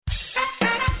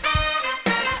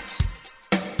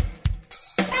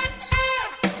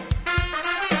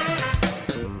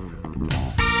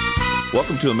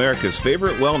Welcome to America's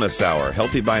favorite wellness hour,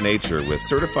 Healthy by Nature, with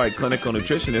certified clinical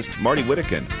nutritionist Marty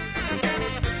Whittakin.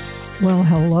 Well,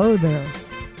 hello there.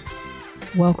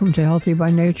 Welcome to Healthy by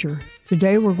Nature.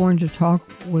 Today we're going to talk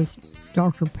with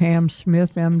Dr. Pam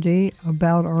Smith, MD,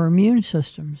 about our immune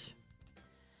systems.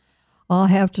 I'll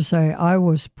have to say I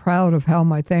was proud of how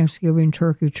my Thanksgiving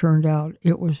turkey turned out.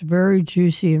 It was very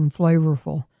juicy and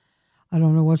flavorful. I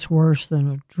don't know what's worse than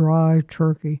a dry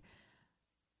turkey.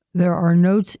 There are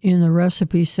notes in the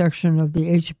recipe section of the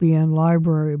HBN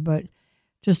library, but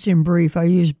just in brief, I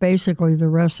used basically the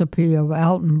recipe of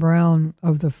Alton Brown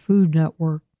of the Food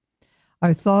Network.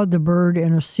 I thawed the bird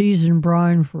in a seasoned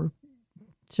brine for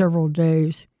several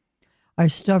days. I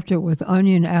stuffed it with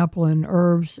onion, apple, and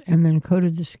herbs, and then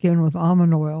coated the skin with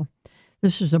almond oil.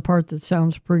 This is the part that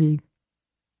sounds pretty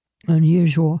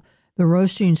unusual. The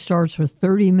roasting starts with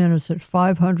 30 minutes at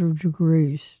 500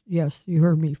 degrees. Yes, you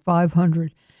heard me,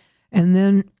 500. And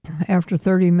then after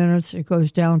 30 minutes, it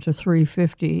goes down to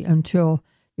 350 until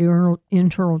the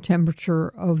internal temperature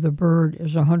of the bird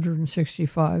is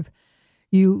 165.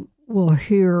 You will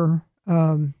hear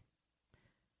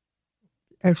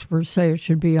experts say it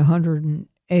should be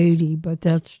 180, but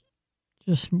that's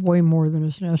just way more than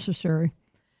is necessary.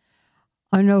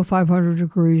 I know 500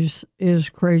 degrees is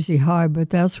crazy high, but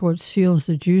that's what seals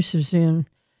the juices in,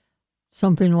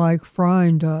 something like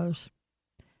frying does.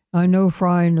 I know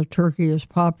frying a turkey is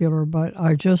popular, but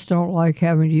I just don't like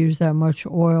having to use that much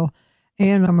oil,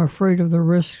 and I'm afraid of the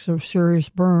risks of serious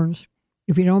burns.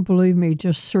 If you don't believe me,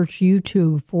 just search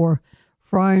YouTube for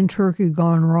frying turkey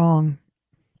gone wrong.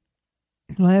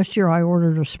 Last year I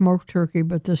ordered a smoked turkey,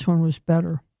 but this one was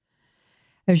better.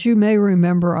 As you may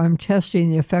remember, I'm testing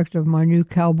the effect of my new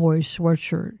Cowboys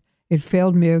sweatshirt. It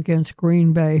failed me against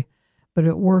Green Bay, but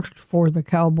it worked for the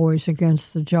Cowboys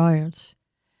against the Giants.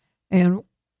 And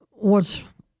what's,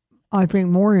 I think,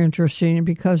 more interesting,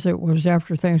 because it was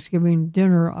after Thanksgiving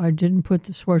dinner, I didn't put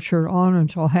the sweatshirt on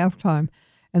until halftime,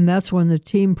 and that's when the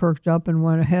team perked up and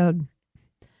went ahead.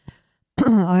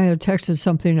 I had texted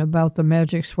something about the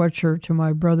magic sweatshirt to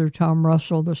my brother Tom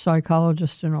Russell, the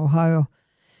psychologist in Ohio.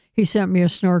 He sent me a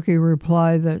snarky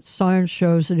reply that science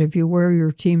shows that if you wear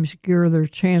your team's gear, their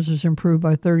chances improve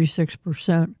by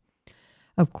 36%.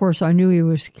 Of course, I knew he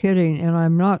was kidding, and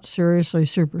I'm not seriously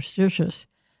superstitious.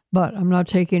 But I'm not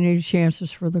taking any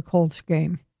chances for the Colts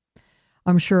game.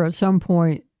 I'm sure at some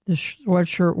point the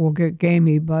sweatshirt will get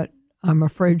gamey, but I'm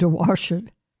afraid to wash it.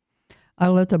 I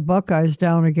let the Buckeyes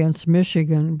down against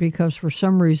Michigan because for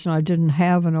some reason I didn't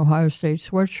have an Ohio State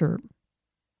sweatshirt.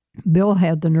 Bill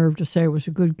had the nerve to say it was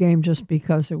a good game just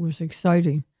because it was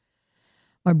exciting.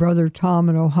 My brother Tom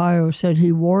in Ohio said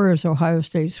he wore his Ohio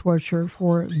State sweatshirt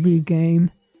for the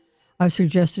game. I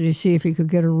suggested he see if he could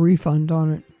get a refund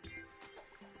on it.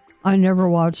 I never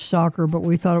watched soccer, but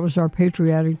we thought it was our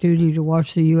patriotic duty to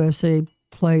watch the USA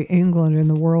play England in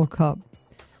the World Cup.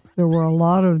 There were a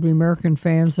lot of the American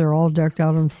fans there, all decked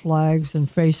out in flags and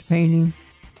face painting.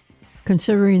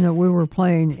 Considering that we were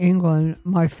playing England,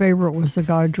 my favorite was the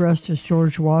guy dressed as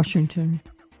George Washington.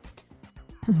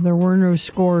 There were no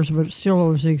scores, but still it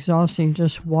was exhausting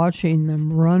just watching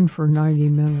them run for 90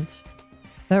 minutes.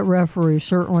 That referee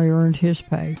certainly earned his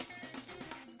pay.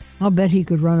 I'll bet he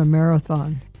could run a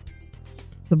marathon.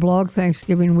 The blog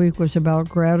Thanksgiving week was about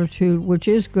gratitude, which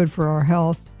is good for our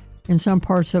health. In some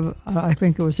parts of it, I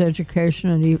think it was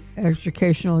educational and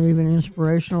even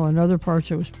inspirational. In other parts,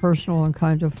 it was personal and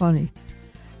kind of funny.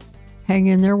 Hang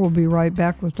in there. We'll be right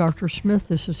back with Dr. Smith.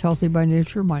 This is Healthy by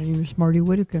Nature. My name is Marty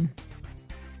Whittakin.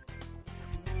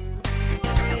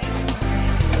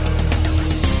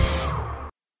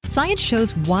 Science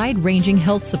shows wide-ranging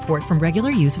health support from regular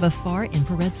use of a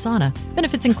far-infrared sauna.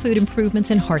 Benefits include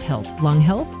improvements in heart health, lung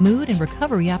health, mood, and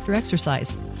recovery after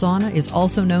exercise. Sauna is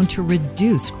also known to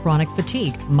reduce chronic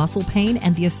fatigue, muscle pain,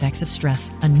 and the effects of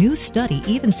stress. A new study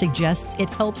even suggests it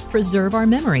helps preserve our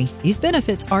memory. These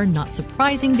benefits are not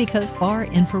surprising because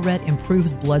far-infrared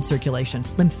improves blood circulation,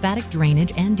 lymphatic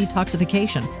drainage, and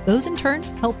detoxification. Those in turn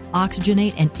help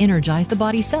oxygenate and energize the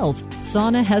body cells.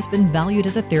 Sauna has been valued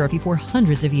as a therapy for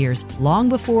hundreds of years, long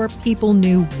before people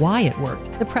knew why it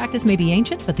worked. The practice may be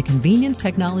ancient, but the convenience,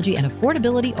 technology, and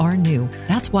affordability are new.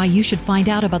 That's why you should find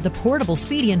out about the portable,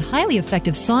 speedy, and highly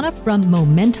effective sauna from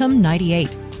Momentum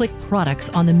 98. Click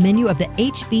products on the menu of the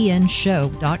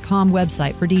hbnshow.com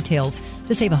website for details.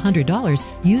 To save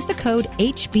 $100, use the code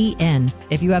HBN.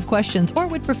 If you have questions or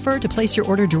would prefer to place your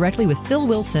order directly with Phil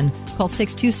Wilson, call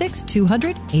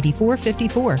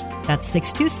 626-200-8454. That's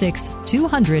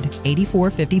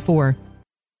 626-200-8454.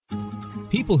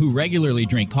 People who regularly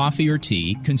drink coffee or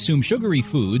tea, consume sugary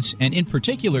foods, and in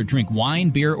particular drink wine,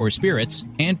 beer, or spirits,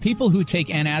 and people who take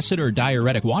antacid or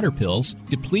diuretic water pills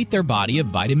deplete their body of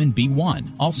vitamin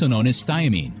B1, also known as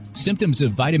thiamine. Symptoms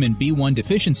of vitamin B1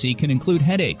 deficiency can include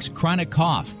headaches, chronic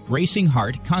cough, racing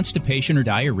heart, constipation or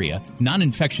diarrhea,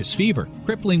 non-infectious fever,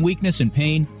 crippling weakness and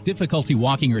pain, difficulty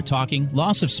walking or talking,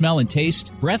 loss of smell and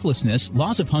taste, breathlessness,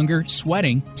 loss of hunger,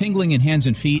 sweating, tingling in hands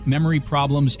and feet, memory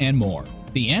problems, and more.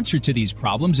 The answer to these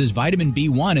problems is vitamin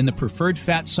B1 in the preferred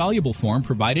fat-soluble form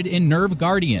provided in Nerve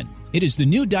Guardian. It is the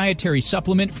new dietary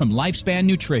supplement from Lifespan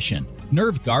Nutrition.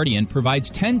 Nerve Guardian provides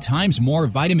 10 times more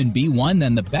vitamin B1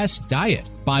 than the best diet.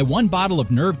 Buy one bottle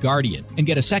of Nerve Guardian and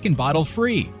get a second bottle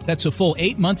free. That's a full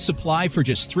 8-month supply for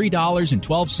just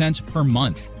 $3.12 per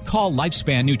month. Call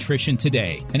Lifespan Nutrition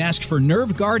today and ask for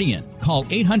Nerve Guardian. Call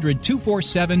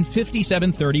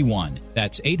 800-247-5731.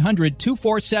 That's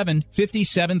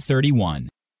 800-247-5731.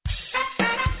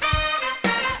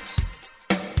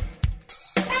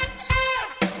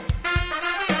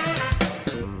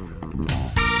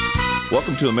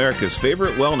 Welcome to America's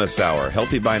favorite wellness hour,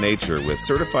 Healthy by Nature, with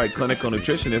certified clinical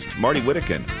nutritionist Marty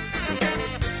Whittakin.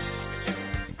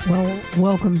 Well,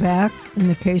 welcome back. In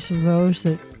the case of those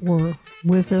that were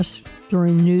with us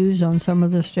during news on some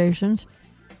of the stations,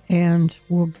 and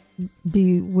we'll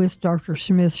be with Dr.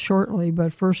 Smith shortly,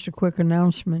 but first a quick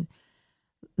announcement.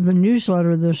 The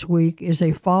newsletter this week is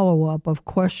a follow-up of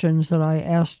questions that I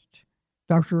asked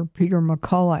Dr. Peter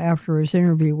McCullough after his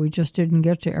interview. We just didn't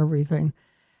get to everything.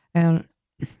 And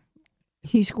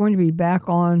he's going to be back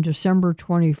on December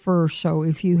 21st, so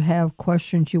if you have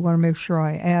questions you want to make sure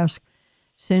I ask,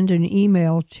 send an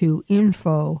email to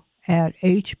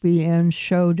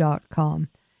info@hbnshow.com.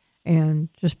 And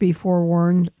just be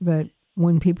forewarned that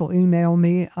when people email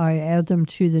me, I add them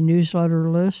to the newsletter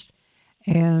list.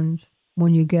 And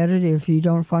when you get it, if you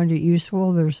don't find it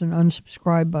useful, there's an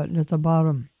unsubscribe button at the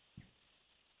bottom.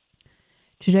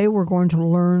 Today we're going to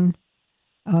learn,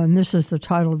 and this is the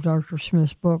title of Dr.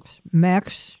 Smith's books,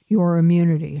 Max Your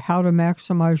Immunity, How to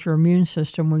Maximize Your Immune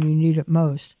System When You Need It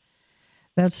Most.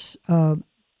 That's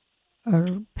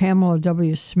Pamela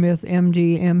W. Smith,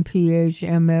 MD, MPH,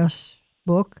 MS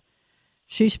book.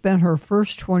 She spent her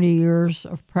first 20 years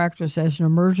of practice as an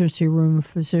emergency room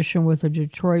physician with a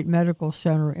Detroit Medical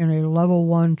Center in a level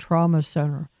 1 trauma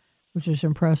center, which is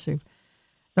impressive.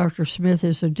 Dr. Smith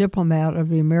is a diplomat of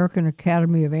the American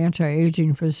Academy of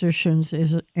Anti-Aging Physicians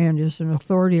and is an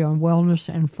authority on wellness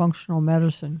and functional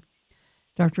medicine.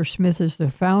 Dr. Smith is the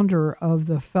founder of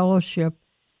the Fellowship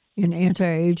in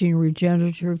Anti-Aging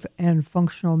Regenerative and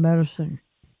Functional Medicine.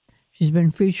 She's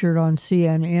been featured on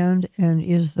CNN and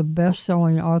is the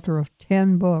best-selling author of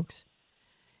 10 books.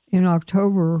 In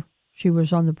October, she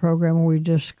was on the program where we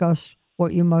discussed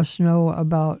what you must know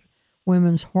about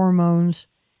women's hormones,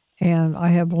 and I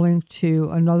have linked to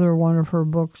another one of her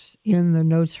books in the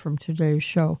notes from today's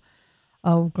show.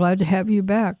 Glad to have you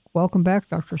back. Welcome back,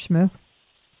 Dr. Smith.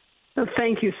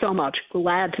 Thank you so much.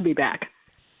 Glad to be back.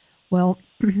 Well,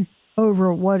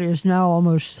 over what is now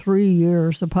almost 3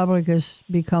 years, the public has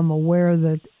become aware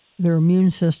that their immune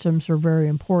systems are very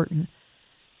important.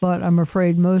 But I'm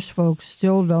afraid most folks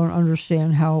still don't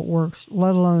understand how it works,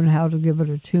 let alone how to give it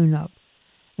a tune-up.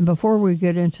 And before we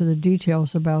get into the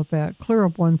details about that, clear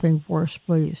up one thing for us,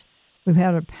 please. We've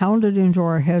had it pounded into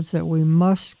our heads that we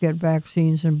must get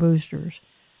vaccines and boosters.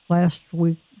 Last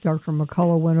week, Dr.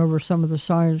 McCullough went over some of the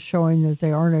science showing that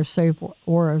they aren't as safe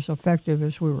or as effective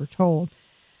as we were told.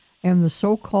 And the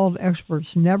so-called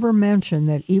experts never mention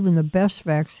that even the best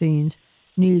vaccines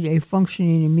need a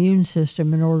functioning immune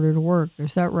system in order to work.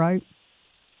 Is that right?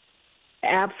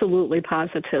 Absolutely,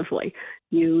 positively.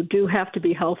 You do have to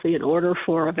be healthy in order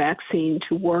for a vaccine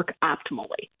to work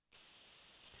optimally.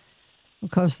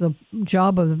 Because the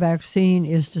job of the vaccine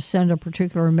is to send a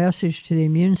particular message to the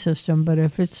immune system, but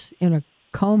if it's in a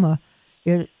coma,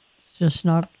 it's just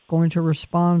not going to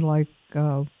respond like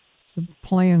the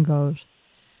plan goes.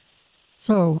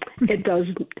 So it does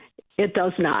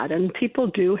not. And people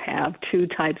do have two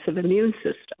types of immune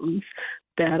systems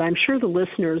that I'm sure the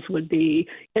listeners would be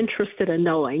interested in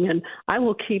knowing. And I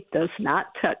will keep this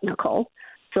not technical.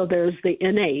 So there's the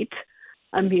innate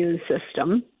immune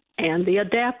system and the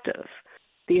adaptive.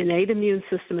 The innate immune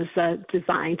system is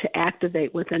designed to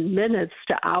activate within minutes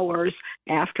to hours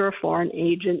after a foreign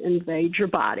agent invades your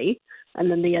body.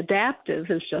 And then the adaptive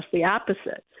is just the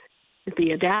opposite.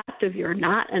 The adaptive you're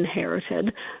not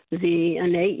inherited, the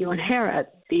innate you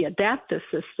inherit, the adaptive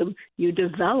system you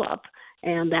develop,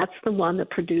 and that's the one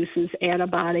that produces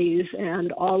antibodies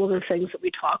and all of the things that we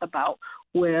talk about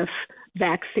with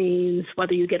vaccines,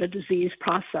 whether you get a disease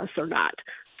process or not.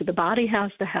 So the body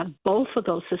has to have both of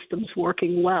those systems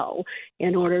working well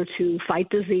in order to fight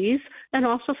disease and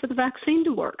also for the vaccine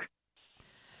to work.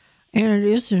 And it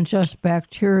isn't just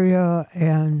bacteria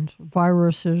and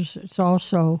viruses. It's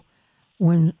also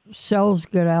when cells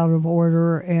get out of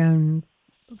order and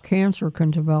cancer can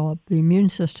develop. The immune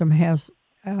system has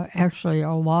actually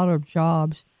a lot of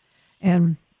jobs.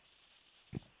 And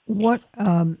what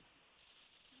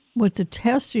with the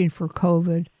testing for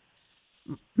COVID,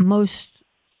 most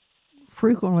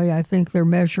frequently I think they're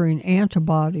measuring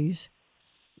antibodies,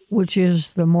 which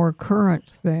is the more current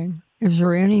thing. Is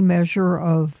there any measure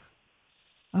of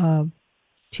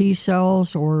T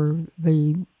cells or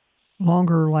the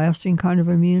longer lasting kind of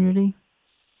immunity?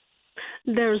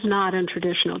 There's not in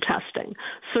traditional testing.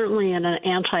 Certainly in an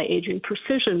anti-aging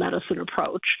precision medicine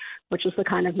approach, which is the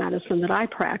kind of medicine that I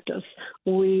practice,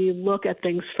 we look at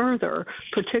things further,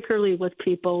 particularly with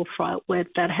people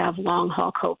that have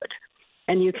long-haul COVID.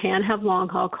 And you can have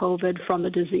long-haul COVID from the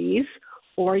disease,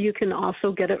 or you can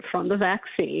also get it from the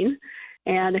vaccine.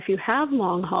 And if you have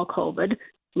long-haul COVID,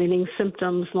 meaning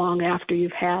symptoms long after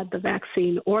you've had the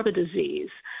vaccine or the disease,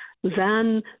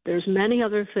 then there's many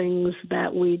other things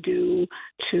that we do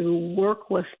to work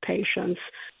with patients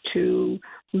to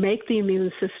make the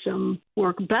immune system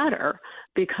work better,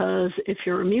 because if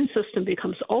your immune system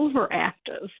becomes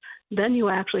overactive, then you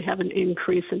actually have an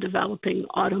increase in developing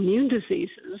autoimmune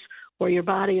diseases where your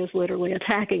body is literally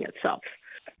attacking itself.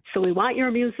 So we want your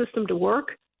immune system to work,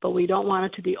 but we don't want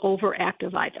it to be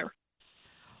overactive either.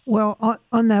 Well,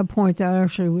 on that point, that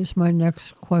actually was my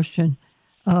next question.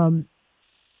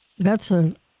 That's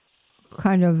a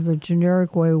kind of the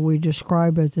generic way we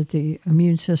describe it, that the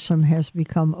immune system has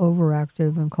become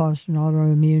overactive and caused an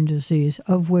autoimmune disease,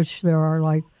 of which there are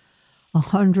like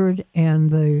 100,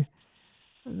 and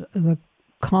the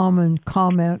common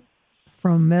comment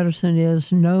from medicine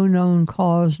is no known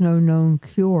cause, no known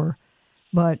cure.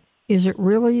 But is it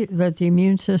really that the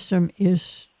immune system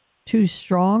is too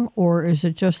strong, or is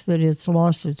it just that it's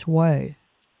lost its way?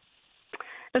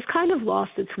 It's kind of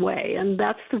lost its way, and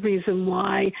that's the reason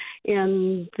why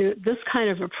in this kind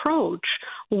of approach,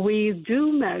 we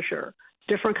do measure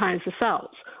different kinds of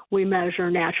cells. We measure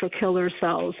natural killer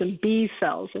cells and B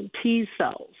cells and T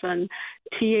cells and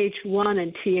Th1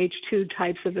 and Th2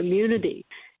 types of immunity.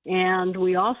 And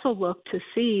we also look to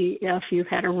see if you've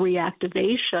had a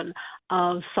reactivation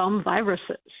of some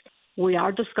viruses. We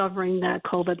are discovering that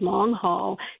COVID long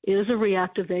haul is a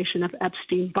reactivation of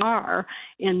Epstein-Barr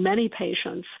in many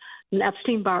patients. And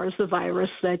Epstein-Barr is the virus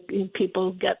that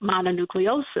people get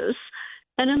mononucleosis.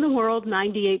 And in the world,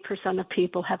 98% of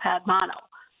people have had mono.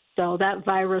 So that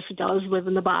virus does live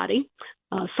in the body.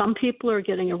 Some people are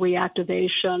getting a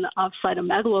reactivation of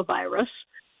cytomegalovirus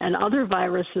and other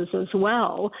viruses as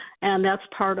well. And that's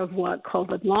part of what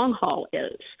COVID long haul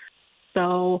is.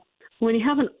 So when you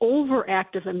have an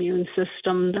overactive immune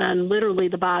system, then literally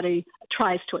the body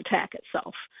tries to attack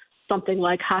itself. Something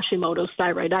like Hashimoto's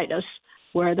thyroiditis,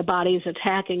 where the body is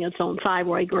attacking its own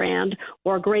thyroid gland,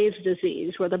 or Graves'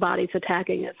 disease, where the body's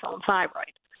attacking its own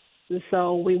thyroid. And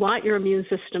so we want your immune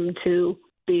system to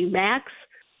be max,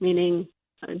 meaning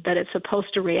that it's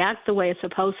supposed to react the way it's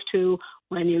supposed to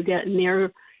when you get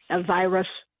near a virus,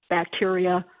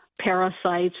 bacteria,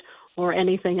 parasites, or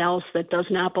anything else that does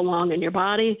not belong in your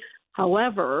body.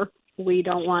 However, we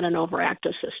don't want an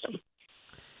overactive system.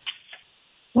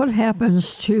 What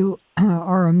happens to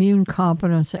our immune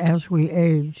competence as we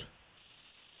age?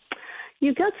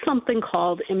 You get something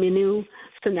called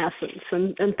immunosenescence,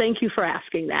 and thank you for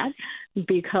asking that,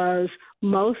 because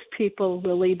most people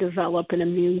really develop an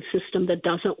immune system that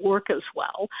doesn't work as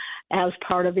well as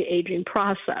part of the aging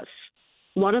process.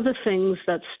 One of the things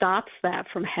that stops that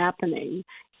from happening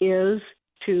is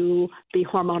to be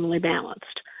hormonally balanced.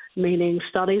 Meaning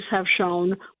studies have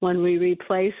shown when we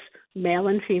replace male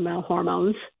and female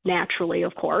hormones, naturally,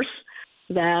 of course,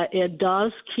 that it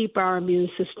does keep our immune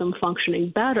system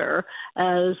functioning better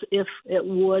as if it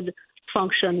would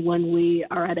function when we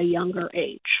are at a younger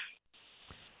age.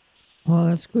 Well,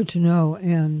 that's good to know.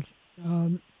 And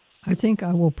I think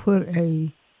I will put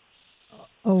a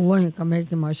link. I'm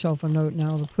making myself a note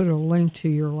now to put a link to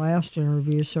your last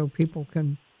interview so people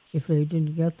can, if they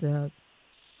didn't get that,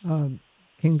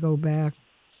 can go back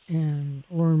and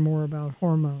learn more about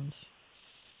hormones.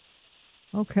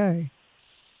 Okay.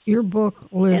 Your book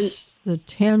lists the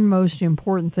 10 most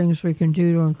important things we can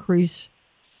do to increase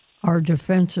our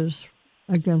defenses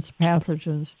against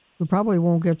pathogens. We probably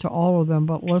won't get to all of them,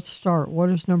 but let's start. What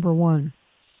is number one?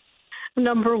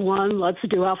 Number one, let's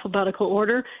do alphabetical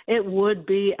order. It would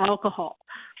be alcohol.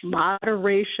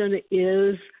 Moderation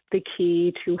is the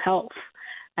key to health.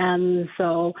 And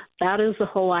so that is the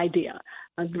whole idea.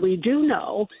 We do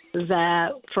know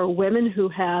that for women who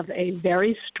have a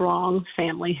very strong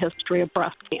family history of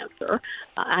breast cancer,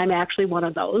 I'm actually one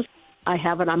of those. I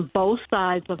have it on both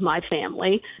sides of my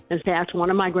family. In fact,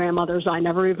 one of my grandmothers I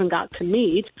never even got to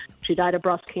meet. She died of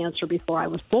breast cancer before I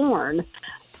was born.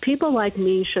 People like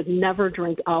me should never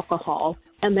drink alcohol,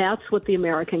 and that's what the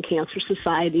American Cancer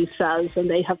Society says, and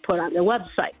they have put on their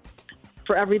website.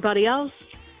 For everybody else,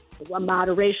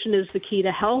 moderation is the key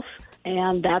to health,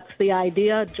 and that's the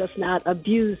idea, just not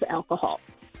abuse alcohol.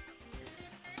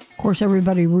 Of course,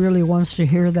 everybody really wants to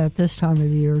hear that this time of the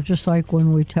year, just like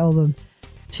when we tell them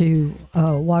to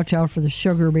watch out for the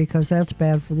sugar because that's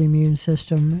bad for the immune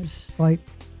system. It's like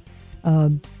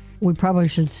we probably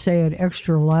should say it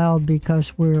extra loud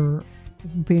because we're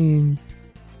being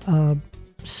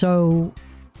so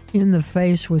in the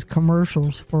face with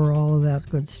commercials for all of that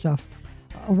good stuff.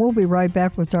 We'll be right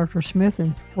back with Dr. Smith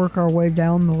and work our way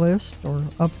down the list or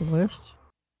up the list.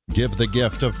 Give the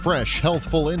gift of fresh,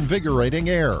 healthful, invigorating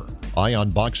air.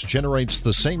 IonBox generates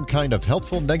the same kind of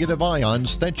healthful negative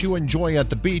ions that you enjoy at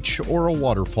the beach or a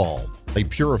waterfall. They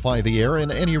purify the air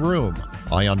in any room.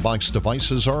 IonBox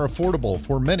devices are affordable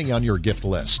for many on your gift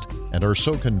list and are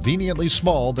so conveniently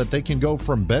small that they can go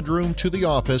from bedroom to the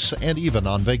office and even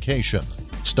on vacation.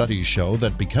 Studies show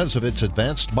that because of its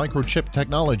advanced microchip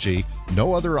technology,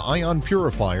 no other ion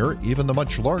purifier, even the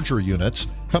much larger units,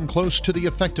 come close to the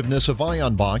effectiveness of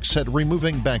IonBox at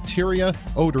removing bacteria,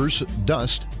 odors,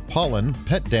 dust, pollen,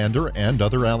 pet dander, and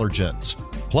other allergens.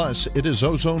 Plus, it is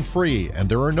ozone-free and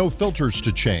there are no filters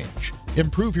to change.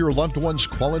 Improve your loved one's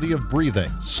quality of breathing,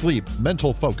 sleep,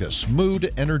 mental focus,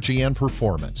 mood, energy, and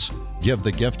performance. Give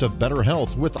the gift of better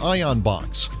health with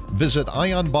IonBox. Visit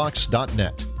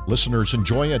ionbox.net. Listeners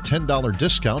enjoy a $10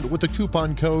 discount with the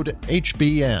coupon code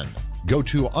HBN. Go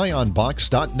to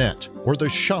ionbox.net or the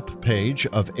shop page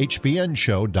of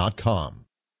hbnshow.com.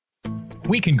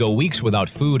 We can go weeks without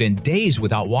food and days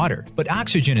without water, but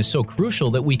oxygen is so crucial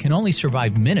that we can only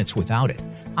survive minutes without it.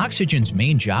 Oxygen's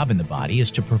main job in the body is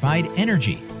to provide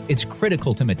energy. It's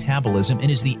critical to metabolism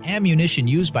and is the ammunition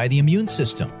used by the immune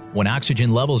system. When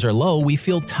oxygen levels are low, we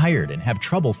feel tired and have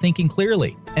trouble thinking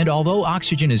clearly. And although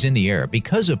oxygen is in the air,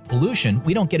 because of pollution,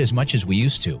 we don't get as much as we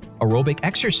used to. Aerobic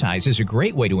exercise is a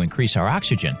great way to increase our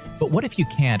oxygen, but what if you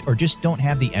can't or just don't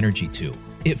have the energy to?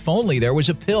 If only there was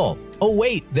a pill. Oh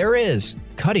wait, there is.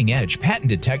 Cutting-edge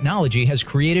patented technology has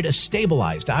created a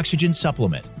stabilized oxygen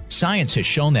supplement. Science has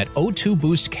shown that O2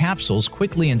 Boost capsules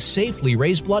quickly and safely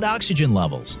raise blood oxygen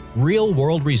levels.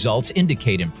 Real-world results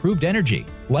indicate improved energy,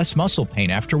 less muscle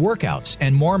pain after workouts,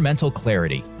 and more mental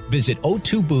clarity. Visit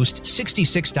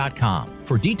O2Boost66.com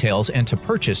for details and to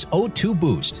purchase O2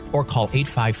 Boost or call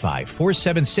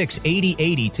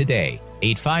 855-476-8080 today.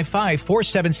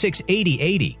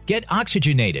 855-476-8080. Get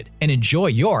oxygenated and enjoy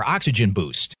your oxygen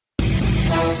boost.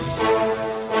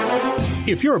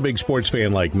 If you're a big sports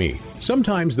fan like me,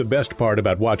 sometimes the best part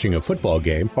about watching a football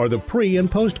game are the pre-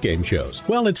 and post-game shows.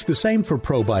 Well, it's the same for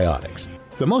probiotics.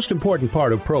 The most important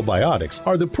part of probiotics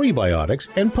are the prebiotics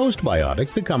and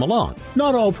postbiotics that come along.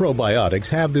 Not all probiotics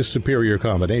have this superior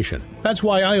combination. That's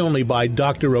why I only buy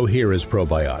Dr. Ohhira's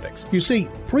probiotics. You see,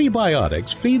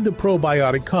 prebiotics feed the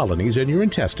probiotic colonies in your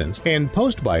intestines, and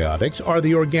postbiotics are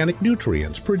the organic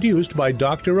nutrients produced by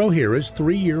Dr. Ohhira's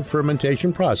 3-year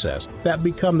fermentation process that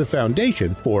become the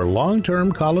foundation for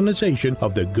long-term colonization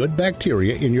of the good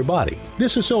bacteria in your body.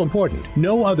 This is so important.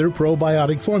 No other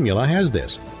probiotic formula has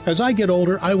this. As I get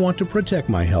older, I want to protect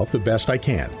my health the best I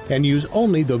can and use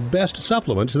only the best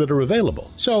supplements that are available.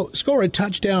 So score a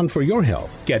touchdown for your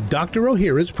health. Get Dr.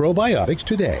 Ohhira's probiotics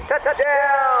today.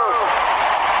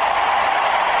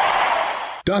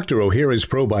 Dr. Ohhira's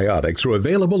probiotics are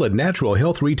available at natural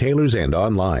health retailers and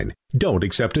online. Don't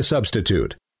accept a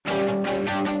substitute.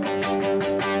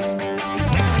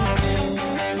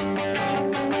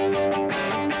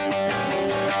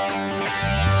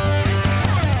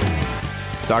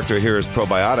 Dr. Ohhira's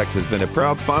Probiotics has been a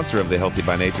proud sponsor of the Healthy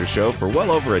by Nature show for well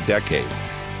over a decade.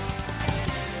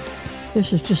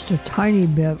 This is just a tiny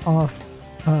bit off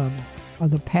of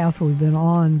the path we've been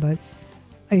on, but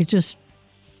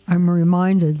I'm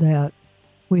reminded that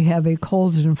we have a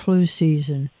colds and flu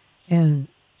season, and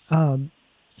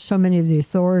so many of the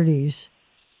authorities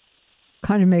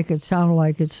kind of make it sound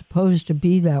like it's supposed to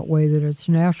be that way, that it's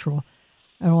natural.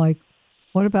 And like,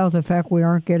 what about the fact we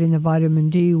aren't getting the vitamin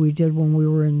D we did when we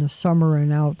were in the summer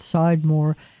and outside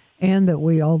more, and that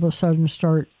we all of a sudden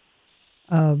start,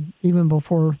 even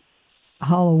before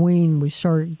Halloween, we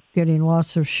start getting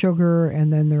lots of sugar,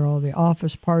 and then there are all the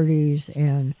office parties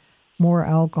and more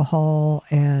alcohol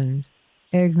and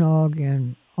eggnog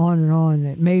and on,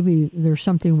 that maybe there's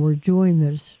something we're doing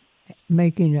that's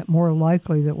making it more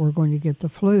likely that we're going to get the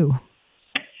flu.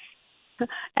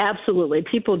 Absolutely.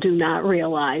 People do not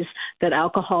realize that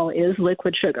alcohol is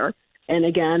liquid sugar. And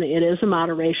again, it is a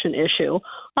moderation issue.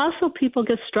 Also, people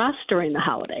get stressed during the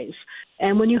holidays.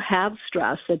 And when you have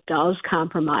stress, it does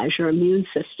compromise your immune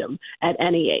system at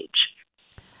any age.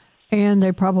 And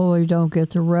they probably don't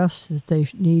get the rest that they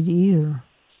need either.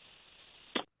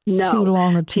 No. Too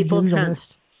long a to-do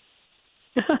list.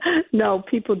 No,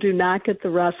 people do not get the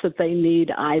rest that they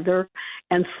need either.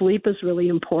 And sleep is really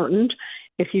important.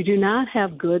 If you do not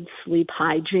have good sleep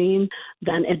hygiene,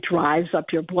 then it drives up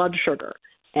your blood sugar.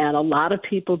 And a lot of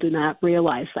people do not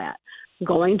realize that.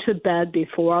 Going to bed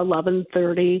before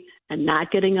 11:30 and not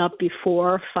getting up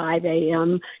before 5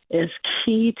 a.m. is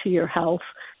key to your health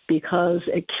because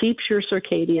it keeps your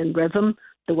circadian rhythm,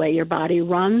 the way your body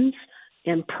runs,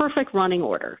 in perfect running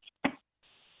order.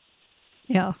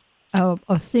 Yeah.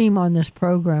 A theme on this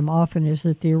program often is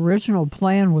that the original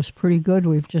plan was pretty good.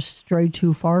 We've just strayed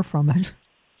too far from it.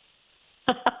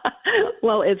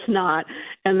 Well, it's not.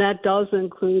 And that does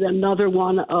include another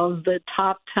one of the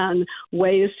top 10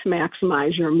 ways to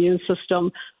maximize your immune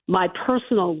system. My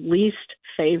personal least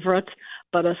favorite,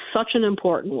 but such an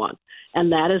important one,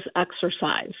 and that is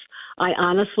exercise. I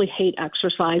honestly hate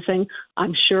exercising.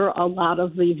 I'm sure a lot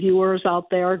of the viewers out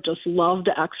there just love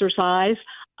to exercise.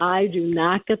 I do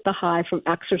not get the high from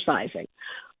exercising.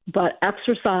 But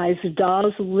exercise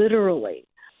does literally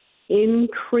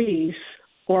increase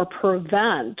or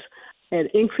prevent. It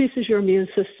increases your immune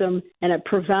system, and it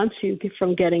prevents you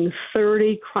from getting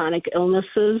 30 chronic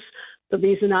illnesses. The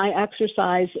reason I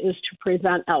exercise is to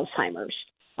prevent Alzheimer's,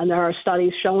 and there are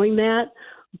studies showing that,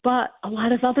 but a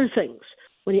lot of other things.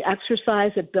 When you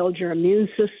exercise, it builds your immune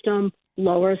system,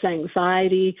 lowers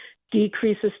anxiety,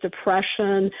 decreases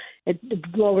depression, it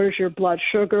lowers your blood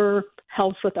sugar,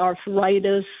 helps with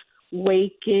arthritis,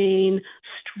 weight gain,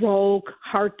 stroke,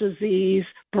 heart disease,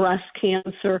 breast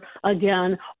cancer,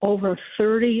 again, over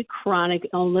 30 chronic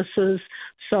illnesses.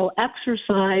 So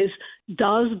exercise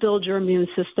does build your immune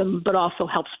system, but also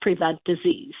helps prevent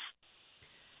disease.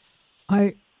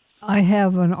 I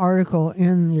have an article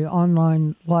in the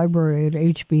online library at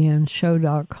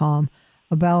hbnshow.com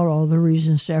about all the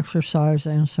reasons to exercise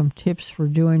and some tips for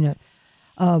doing it.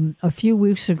 A few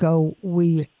weeks ago,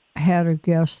 we had a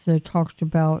guest that talked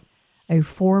about a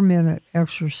 4-minute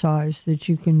exercise that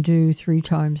you can do 3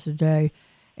 times a day.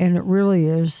 And it really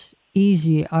is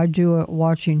easy. I do it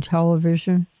watching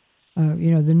television.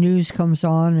 The news comes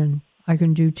on and I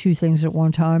can do 2 things at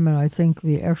one time. And I think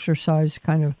the exercise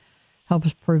kind of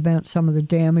helps prevent some of the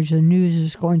damage the news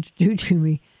is going to do to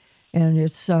me. And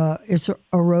it's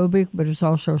aerobic, but it's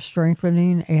also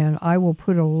strengthening. And I will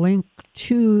put a link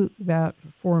to that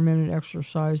 4-minute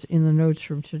exercise in the notes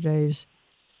from today's,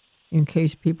 in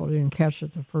case people didn't catch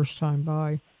it the first time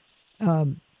by.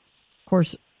 Of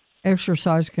course,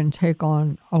 exercise can take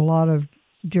on a lot of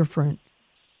different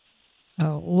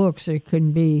looks. It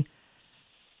can be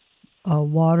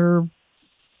water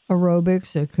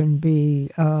aerobics. It can be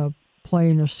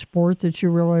playing a sport that you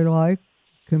really like.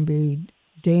 It can be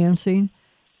dancing.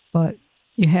 But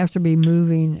you have to be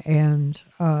moving, and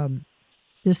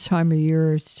this time of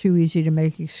year, it's too easy to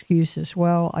make excuses.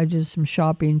 Well, I did some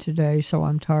shopping today, so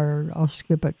I'm tired. I'll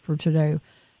skip it for today.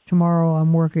 Tomorrow,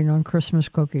 I'm working on Christmas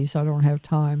cookies. I don't have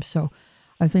time. So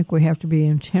I think we have to be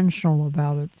intentional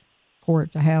about it for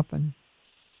it to happen.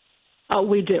 Oh,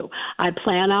 we do. I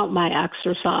plan out my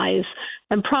exercise,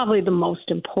 and probably the most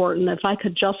important, if I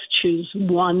could just choose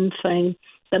one thing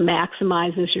that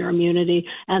maximizes your immunity,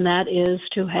 and that is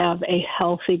to have a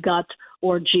healthy gut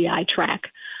or GI tract.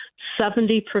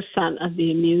 70% of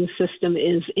the immune system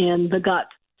is in the gut.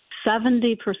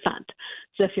 70%.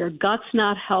 So if your gut's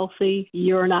not healthy,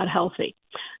 you're not healthy.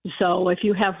 So if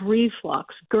you have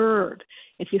reflux, GERD,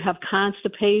 if you have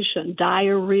constipation,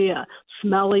 diarrhea,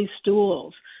 smelly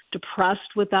stools,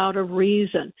 depressed without a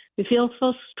reason, you feel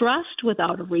so stressed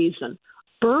without a reason,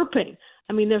 burping.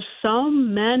 I mean, there's so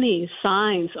many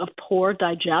signs of poor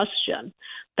digestion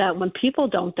that when people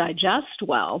don't digest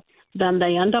well, then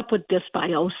they end up with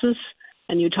dysbiosis.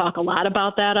 And you talk a lot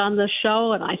about that on this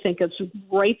show, and I think it's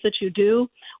great that you do,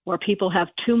 where people have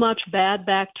too much bad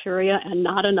bacteria and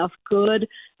not enough good,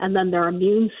 and then their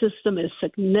immune system is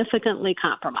significantly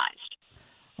compromised.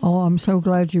 Oh, I'm so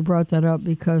glad you brought that up,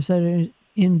 because that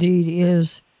indeed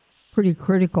is pretty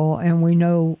critical, and we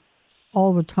know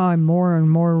all the time more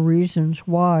and more reasons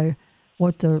why,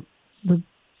 what the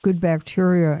good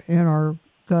bacteria in our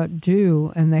gut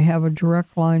do, and they have a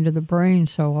direct line to the brain.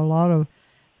 So a lot of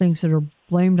things that are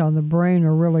blamed on the brain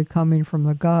are really coming from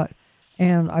the gut.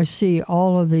 And I see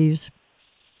all of these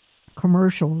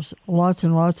commercials, lots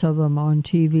and lots of them on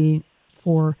TV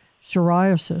for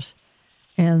psoriasis,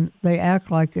 and they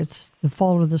act like it's the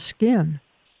fault of the skin.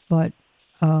 But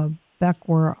back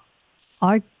where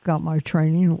I got my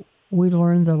training, we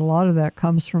learned that a lot of that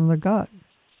comes from the gut.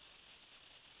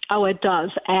 Oh, it does.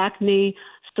 Acne,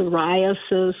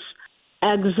 psoriasis,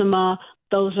 eczema,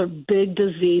 those are big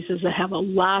diseases that have a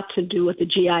lot to do with the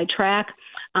GI tract.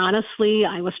 Honestly,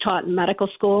 I was taught in medical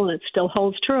school, and it still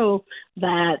holds true,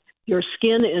 that your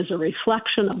skin is a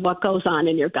reflection of what goes on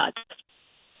in your gut.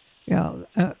 Yeah,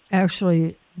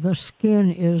 actually, the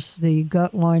skin is the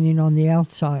gut lining on the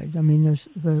outside. I mean,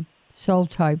 the cell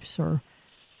types are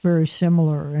very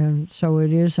similar, and so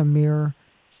it is a mirror.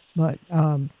 But,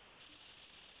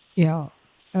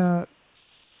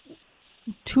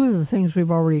 two of the things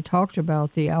we've already talked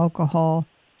about, the alcohol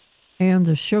and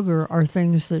the sugar, are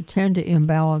things that tend to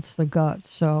imbalance the gut.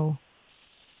 So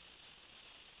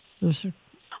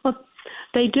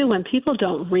they do, and people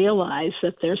don't realize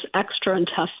that there's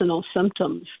extraintestinal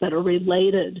symptoms that are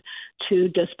related to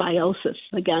dysbiosis.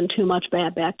 Again, too much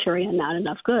bad bacteria and not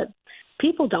enough good.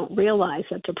 People don't realize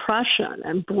that depression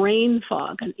and brain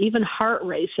fog and even heart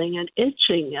racing and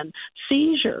itching and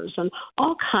seizures and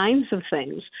all kinds of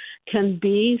things can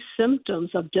be symptoms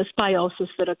of dysbiosis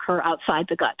that occur outside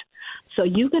the gut. So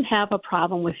you can have a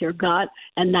problem with your gut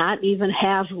and not even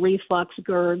have reflux,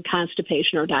 GERD,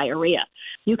 constipation, or diarrhea.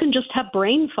 You can just have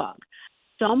brain fog.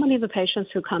 So many of the patients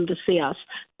who come to see us,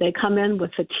 they come in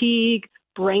with fatigue,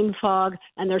 brain fog,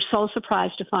 and they're so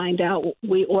surprised to find out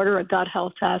we order a gut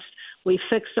health test, we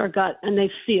fix their gut, and they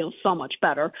feel so much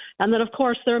better. And then, of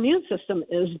course, their immune system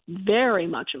is very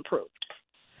much improved.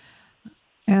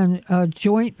 And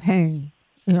joint pain,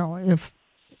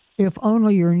 if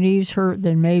only your knees hurt,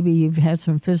 then maybe you've had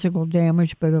some physical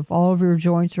damage. But if all of your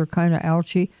joints are kind of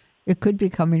ouchy, it could be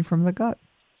coming from the gut.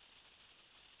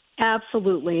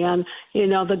 Absolutely. And,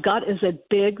 the gut is a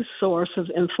big source of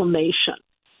inflammation.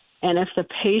 And if the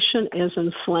patient is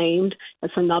inflamed,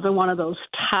 it's another one of those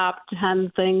top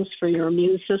 10 things for your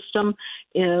immune system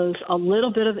is a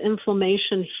little bit of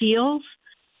inflammation heals.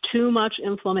 Too much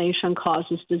inflammation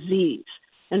causes disease.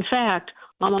 In fact,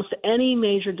 almost any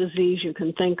major disease you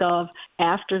can think of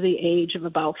after the age of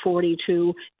about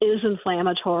 42 is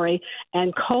inflammatory,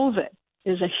 and COVID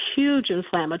is a huge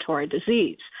inflammatory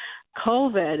disease.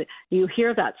 COVID, you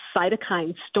hear that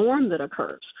cytokine storm that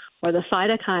occurs, where the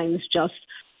cytokines just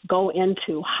go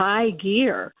into high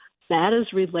gear. That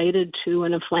is related to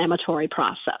an inflammatory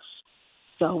process.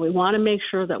 So we want to make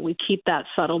sure that we keep that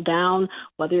settled down,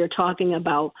 whether you're talking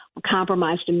about a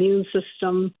compromised immune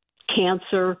system,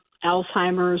 cancer,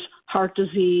 Alzheimer's, heart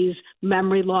disease,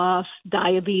 memory loss,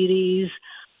 diabetes.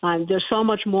 There's so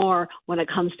much more when it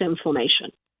comes to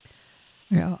inflammation.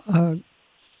 Yeah,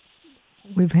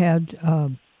 we've had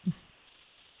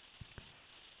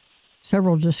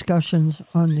several discussions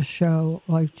on the show,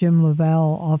 like Jim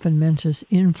Laval often mentions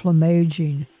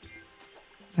inflammaging.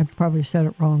 I probably said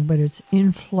it wrong, but it's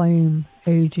inflame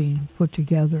aging put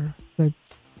together. That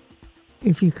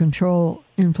if you control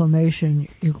inflammation,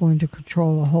 you're going to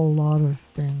control a whole lot of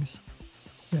things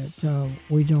that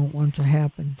we don't want to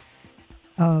happen.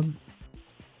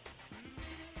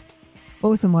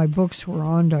 Both of my books were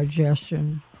on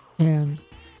digestion, and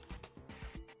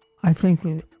I think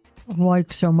that,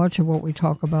 like so much of what we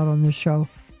talk about on this show,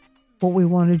 what we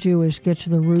want to do is get to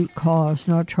the root cause,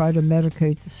 not try to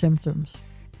medicate the symptoms.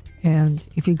 And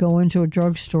if you go into a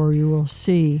drugstore, you will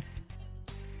see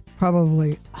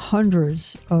probably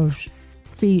hundreds of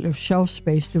feet of shelf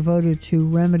space devoted to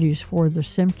remedies for the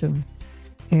symptom.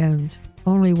 And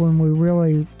only when we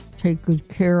really take good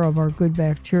care of our good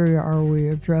bacteria are we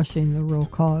addressing the real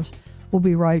cause. We'll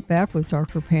be right back with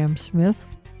Dr. Pam Smith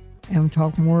and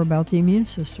talk more about the immune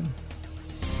system.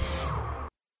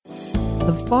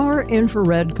 The far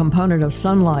infrared component of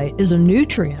sunlight is a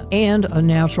nutrient and a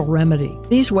natural remedy.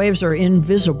 These waves are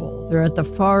invisible. They're at the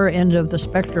far end of the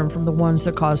spectrum from the ones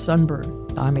that cause sunburn.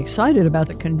 I'm excited about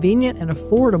the convenient and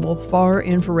affordable far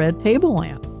infrared table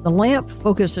lamp. The lamp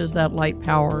focuses that light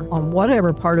power on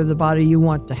whatever part of the body you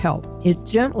want to help. It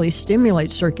gently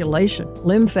stimulates circulation,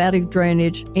 lymphatic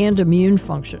drainage, and immune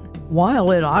function, while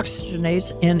it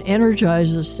oxygenates and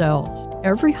energizes cells.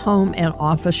 Every home and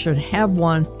office should have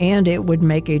one, and it would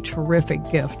make a terrific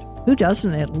gift. Who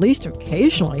doesn't at least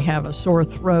occasionally have a sore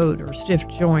throat or stiff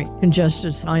joint,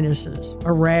 congested sinuses,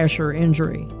 a rash or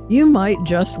injury? You might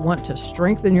just want to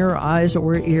strengthen your eyes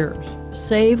or ears.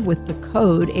 Save with the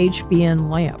code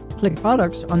HBNLAMP. Click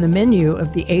products on the menu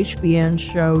of the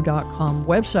HBNShow.com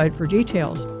website for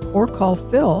details, or call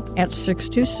Phil at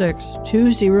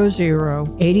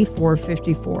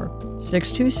 626-200-8454.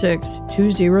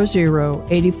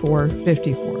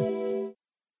 626-200-8454.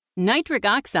 Nitric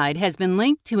oxide has been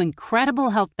linked to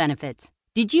incredible health benefits.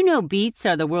 Did you know beets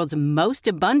are the world's most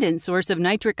abundant source of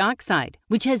nitric oxide,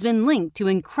 which has been linked to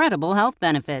incredible health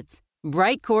benefits?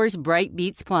 Brightcore's Bright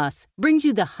Beets Plus brings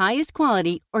you the highest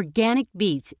quality organic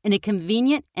beets in a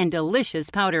convenient and delicious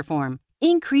powder form.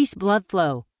 Increase blood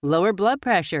flow, lower blood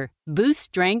pressure, boost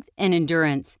strength and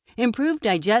endurance, improve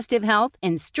digestive health,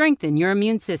 and strengthen your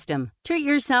immune system. Treat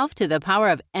yourself to the power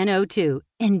of NO2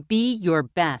 and be your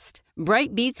best.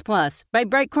 Bright Beets Plus by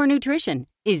Brightcore Nutrition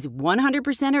is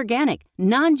 100% organic,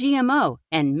 non-GMO,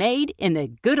 and made in the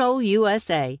good old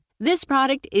USA. This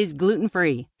product is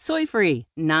gluten-free, soy-free,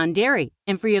 non-dairy,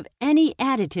 and free of any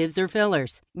additives or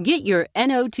fillers. Get your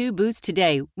NO2 boost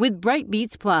today with Bright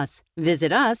Beets Plus.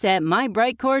 Visit us at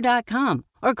mybrightcore.com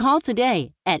or call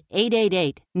today at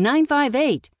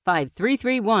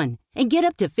 888-958-5331 and get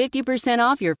up to 50%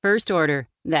 off your first order.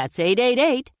 That's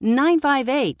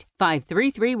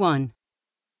 888-958-5331.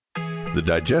 The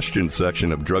digestion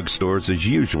section of drugstores is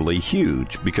usually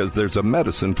huge because there's a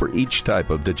medicine for each type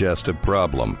of digestive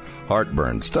problem: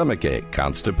 heartburn, stomachache,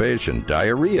 constipation,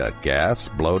 diarrhea, gas,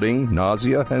 bloating,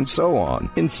 nausea, and so on.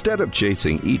 Instead of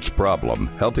chasing each problem,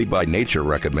 Healthy by Nature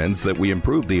recommends that we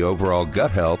improve the overall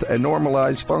gut health and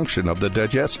normalize function of the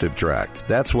digestive tract.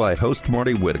 That's why host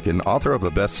Marty Whittakin, author of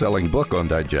a best-selling book on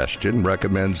digestion,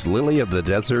 recommends Lily of the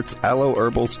Desert's Aloe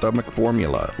Herbal Stomach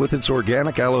Formula. With its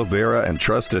organic aloe vera and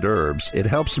trusted herbs, it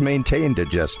helps maintain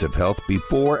digestive health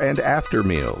before and after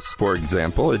meals. For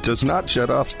example, it does not shut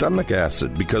off stomach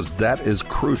acid because that is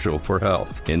crucial for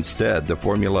health. Instead, the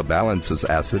formula balances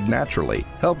acid naturally,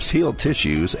 helps heal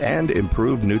tissues, and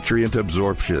improve nutrient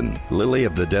absorption. Lily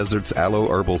of the Desert's Aloe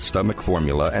Herbal Stomach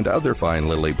Formula and other fine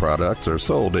Lily products are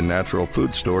sold in natural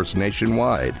food stores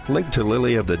nationwide. Link to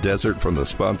Lily of the Desert from the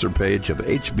sponsor page of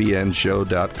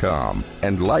hbnshow.com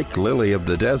and like Lily of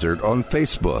the Desert on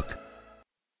Facebook.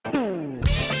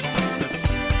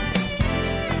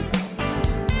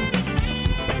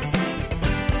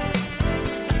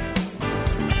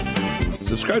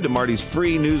 Subscribe to Marty's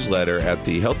free newsletter at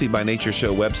the Healthy by Nature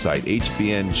Show website,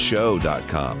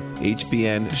 hbnshow.com.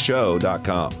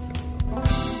 hbnshow.com.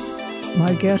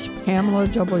 My guest, Pamela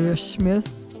W.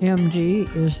 Smith,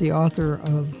 MD, is the author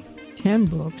of 10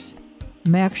 books.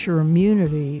 Max Your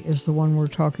Immunity is the one we're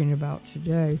talking about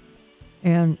today.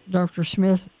 And Dr.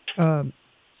 Smith,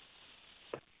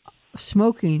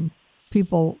 smoking,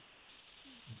 people,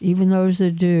 even those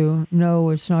that do,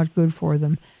 know it's not good for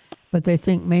them, but they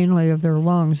think mainly of their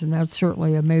lungs, and that's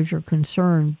certainly a major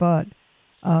concern. But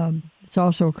it's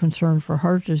also a concern for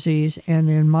heart disease. And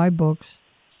in my books,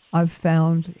 I've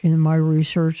found in my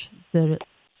research that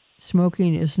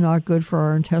smoking is not good for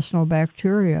our intestinal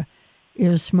bacteria.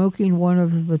 Is smoking one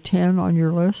of the 10 on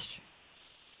your list?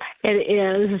 It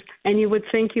is, and you would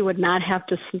think you would not have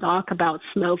to talk about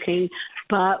smoking,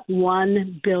 but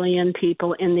 1 billion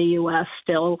people in the U.S.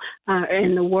 still,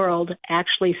 in the world,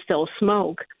 actually still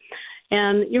smoke.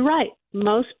 And you're right,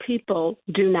 most people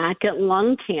do not get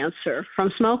lung cancer from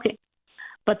smoking,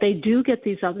 but they do get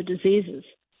these other diseases.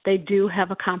 They do have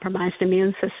a compromised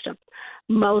immune system.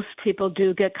 Most people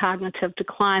do get cognitive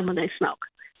decline when they smoke.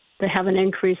 They have an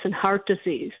increase in heart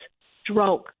disease,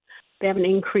 stroke. They have an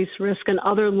increased risk in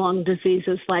other lung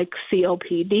diseases like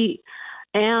COPD,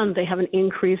 and they have an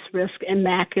increased risk in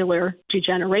macular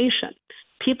degeneration.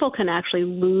 People can actually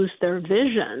lose their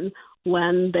vision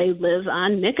when they live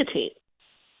on nicotine.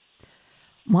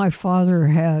 My father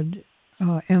had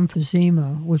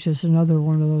emphysema, which is another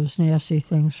one of those nasty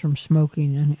things from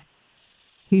smoking, and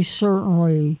he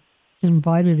certainly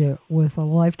invited it with a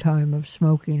lifetime of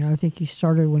smoking. I think he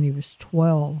started when he was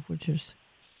 12, which is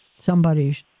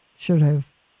somebody should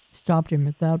have stopped him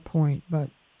at that point,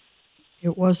 but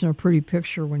it wasn't a pretty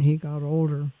picture when he got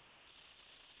older.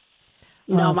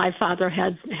 No, my father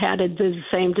had the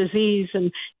same disease,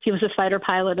 and he was a fighter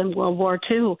pilot in World War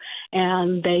II,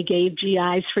 and they gave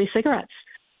GIs free cigarettes.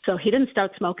 So he didn't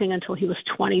start smoking until he was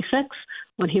 26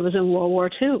 when he was in World War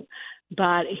II.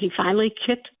 But he finally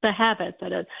kicked the habit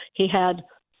that he had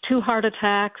 2 heart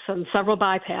attacks and several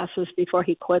bypasses before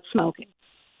he quit smoking.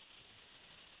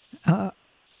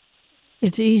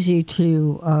 It's easy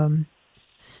to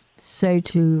say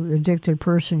to an addicted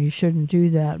person, you shouldn't do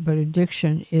that, but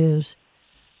addiction is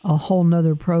a whole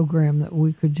nother program that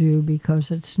we could do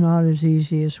because it's not as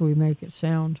easy as we make it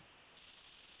sound.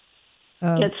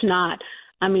 It's not.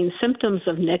 I mean, symptoms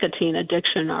of nicotine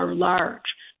addiction are large: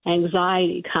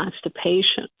 anxiety,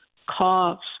 constipation,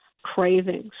 coughs,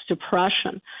 cravings,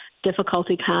 depression,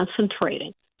 difficulty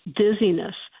concentrating,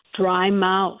 dizziness, dry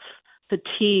mouth,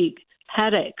 fatigue,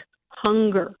 headache,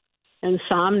 hunger,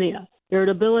 insomnia,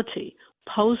 irritability,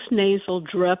 postnasal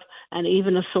drip, and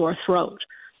even a sore throat.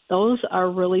 Those are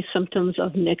really symptoms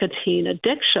of nicotine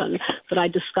addiction that I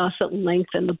discuss at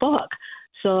length in the book.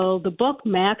 So the book,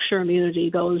 Max Your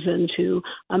Immunity, goes into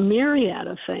a myriad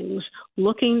of things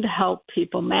looking to help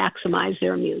people maximize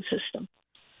their immune system.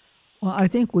 Well, I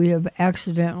think we have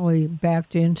accidentally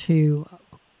backed into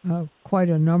quite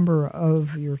a number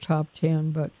of your top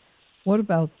 10, but what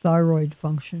about thyroid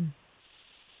function?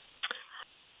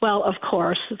 Well, of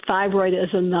course, thyroid is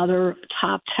another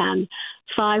top 10.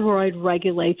 Thyroid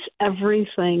regulates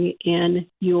everything in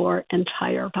your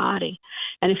entire body.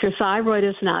 And if your thyroid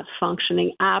is not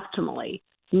functioning optimally,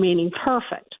 meaning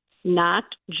perfect, not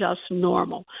just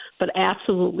normal, but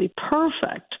absolutely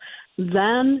perfect,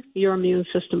 then your immune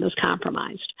system is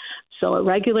compromised. So it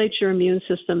regulates your immune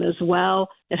system as well.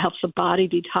 It helps the body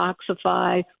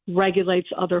detoxify, regulates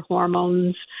other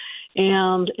hormones.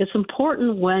 And it's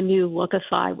important when you look at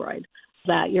thyroid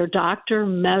that your doctor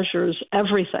measures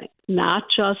everything, not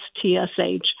just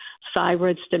TSH,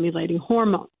 thyroid stimulating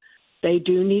hormone. They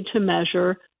do need to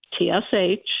measure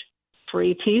TSH,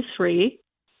 free T3,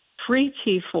 free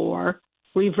T4,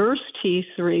 reverse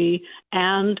T3,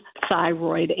 and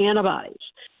thyroid antibodies.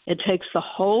 It takes the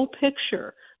whole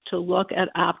picture to look at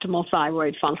optimal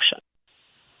thyroid function.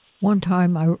 One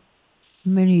time,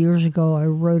 many years ago, I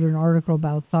wrote an article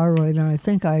about thyroid, and I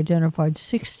think I identified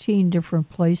 16 different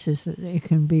places that it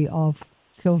can be off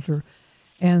kilter.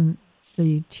 And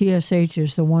the TSH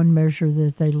is the one measure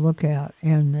that they look at,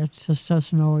 and it just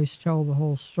doesn't always tell the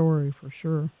whole story for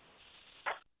sure.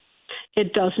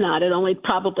 It does not. It only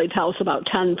probably tells about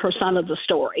 10% of the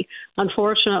story.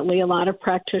 Unfortunately, a lot of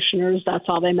practitioners, that's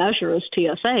all they measure is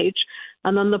TSH.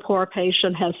 And then the poor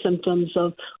patient has symptoms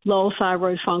of low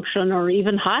thyroid function or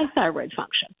even high thyroid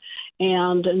function.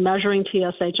 And in measuring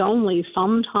TSH only,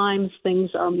 sometimes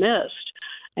things are missed.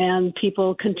 And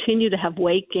people continue to have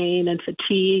weight gain and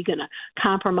fatigue and a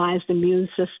compromised immune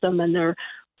system, and their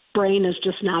brain is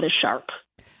just not as sharp.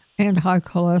 And high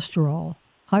cholesterol.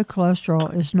 High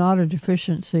cholesterol is not a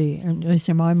deficiency, and at least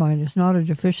in my mind, it's not a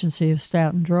deficiency of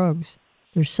statin drugs.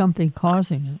 There's something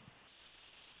causing it.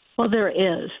 Well, there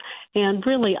is. And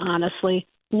really, honestly,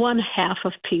 1/2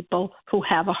 of people who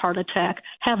have a heart attack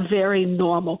have very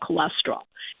normal cholesterol.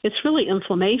 It's really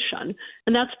inflammation,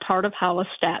 and that's part of how a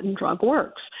statin drug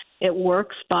works. It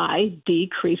works by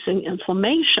decreasing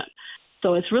inflammation.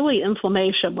 So it's really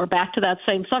inflammation. We're back to that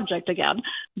same subject again,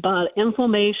 but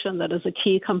inflammation that is a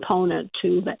key component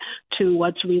to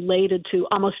what's related to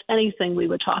almost anything we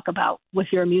would talk about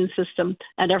with your immune system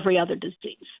and every other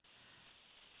disease.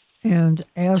 And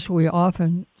as we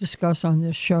often discuss on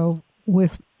this show,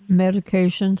 with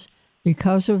medications,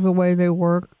 because of the way they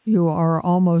work, you are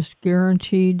almost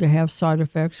guaranteed to have side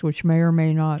effects, which may or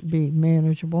may not be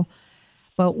manageable.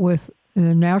 But with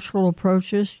the natural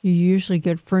approaches, you usually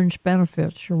get fringe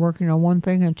benefits. You're working on one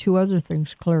thing and two other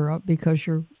things clear up because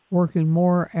you're working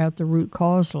more at the root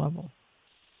cause level.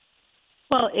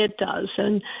 Well, it does.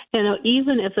 And,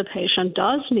 even if the patient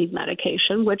does need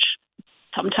medication, which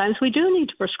sometimes we do need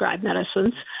to prescribe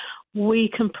medicines, we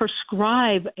can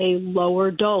prescribe a lower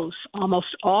dose almost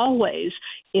always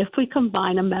if we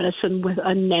combine a medicine with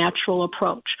a natural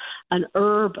approach, an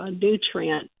herb, a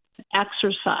nutrient,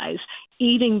 exercise,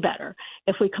 eating better.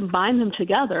 If we combine them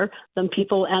together, then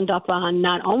people end up on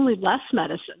not only less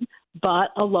medicine, but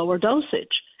a lower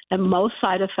dosage. And most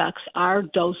side effects are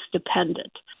dose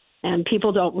dependent. And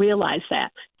people don't realize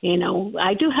that.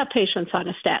 I do have patients on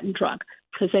a statin drug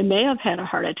because they may have had a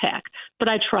heart attack, but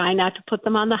I try not to put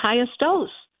them on the highest dose.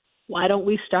 Why don't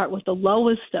we start with the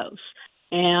lowest dose?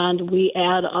 And we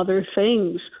add other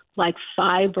things like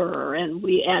fiber, and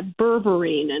we add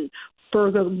berberine and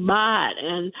bergamot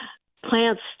and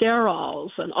plant sterols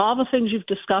and all the things you've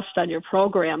discussed on your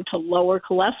program to lower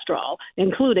cholesterol,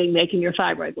 including making your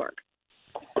thyroid work.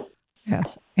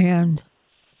 Yes, and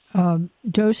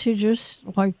dosages,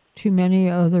 like too many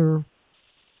other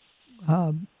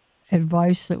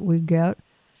advice that we get,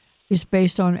 is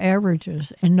based on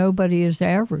averages, and nobody is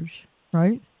average,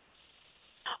 right?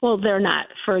 Well, they're not.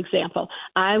 For example,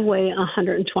 I weigh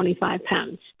 125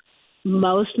 pounds.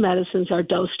 Most medicines are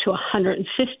dosed to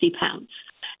 150 pounds.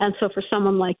 And so for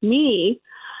someone like me,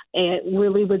 it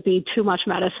really would be too much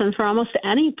medicine for almost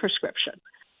any prescription.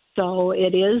 So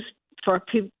it is for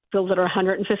people that are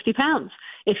 150 pounds.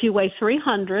 If you weigh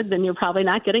 300, then you're probably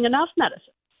not getting enough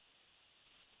medicine.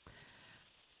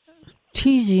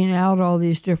 Teasing out all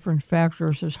these different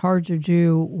factors is hard to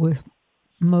do with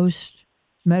most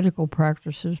medical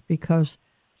practices because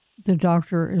the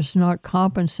doctor is not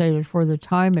compensated for the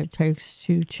time it takes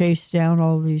to chase down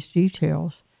all these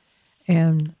details.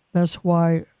 And that's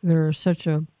why there is such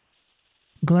a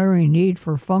glaring need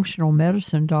for functional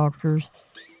medicine doctors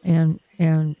and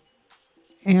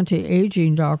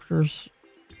anti-aging doctors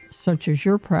such as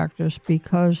your practice,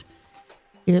 because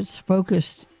it's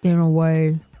focused in a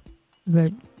way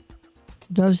that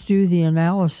does do the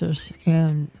analysis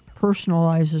and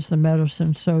personalizes the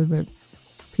medicine so that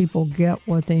people get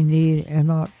what they need and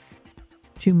not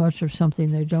too much of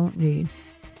something they don't need.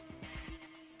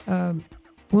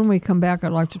 When we come back,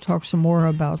 I'd like to talk some more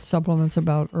about supplements,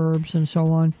 about herbs and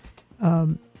so on.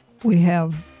 We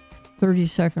have 30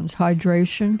 seconds.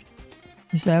 Hydration,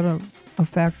 is that a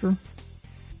factor?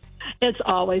 It's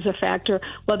always a factor.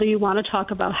 Whether you want to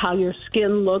talk about how your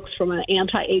skin looks from an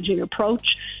anti-aging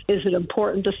approach, is it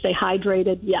important to stay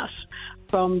hydrated? Yes.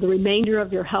 From the remainder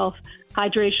of your health,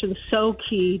 hydration is so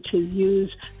key to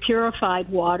use purified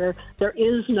water. There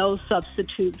is no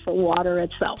substitute for water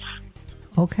itself.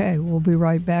 Okay, we'll be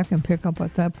right back and pick up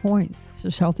at that point.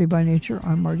 This is Healthy by Nature.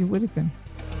 I'm Marty Whittakin.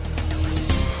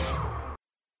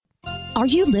 Are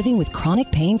you living with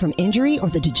chronic pain from injury or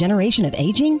the degeneration of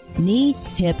aging? Knee,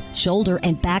 hip, shoulder,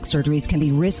 and back surgeries can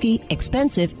be risky,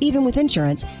 expensive, even with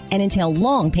insurance, and entail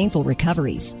long, painful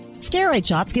recoveries. Steroid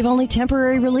shots give only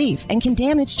temporary relief and can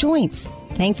damage joints.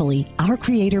 Thankfully, our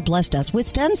Creator blessed us with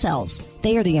stem cells.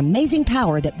 They are the amazing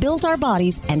power that built our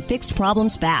bodies and fixed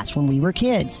problems fast when we were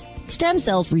kids. Stem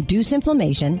cells reduce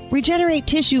inflammation, regenerate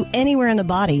tissue anywhere in the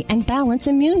body, and balance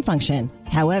immune function.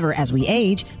 However, as we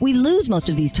age, we lose most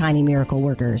of these tiny miracle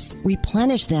workers.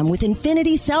 Replenish them with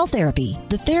Infinity Cell Therapy.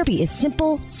 The therapy is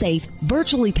simple, safe,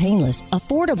 virtually painless,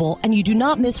 affordable, and you do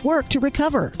not miss work to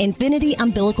recover. Infinity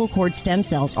umbilical cord stem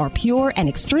cells are pure and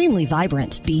extremely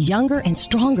vibrant. Be younger and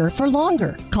stronger for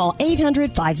longer. Call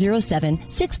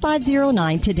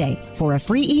 800-507-6509 today for a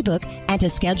free ebook and to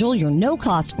schedule your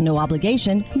no-cost,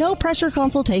 no-obligation, no-pressure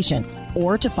consultation,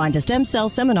 or to find a stem cell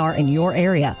seminar in your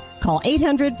area. Call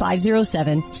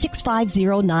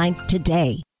 800-507-6509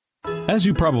 today. As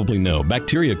you probably know,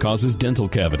 bacteria causes dental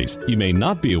cavities. You may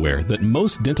not be aware that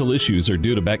most dental issues are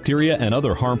due to bacteria and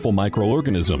other harmful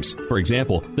microorganisms. For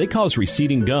example, they cause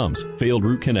receding gums, failed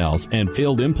root canals, and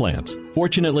failed implants.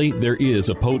 Fortunately, there is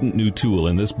a potent new tool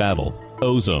in this battle: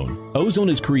 ozone. Ozone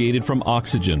is created from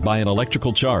oxygen by an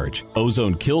electrical charge.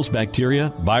 Ozone kills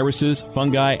bacteria, viruses,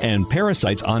 fungi, and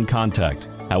parasites on contact.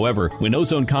 However, when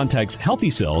ozone contacts healthy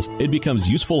cells, it becomes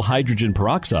useful hydrogen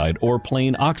peroxide or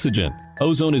plain oxygen.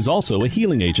 Ozone is also a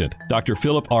healing agent. Dr.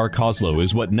 Philip R. Koslow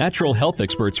is what natural health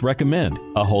experts recommend,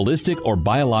 a holistic or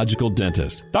biological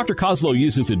dentist. Dr. Koslow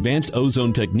uses advanced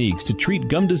ozone techniques to treat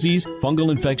gum disease,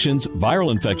 fungal infections, viral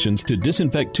infections, to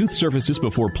disinfect tooth surfaces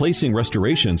before placing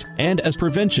restorations, and as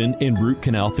prevention in root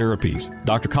canal therapies.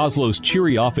 Dr. Koslow's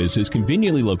cheery office is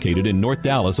conveniently located in North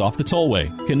Dallas off the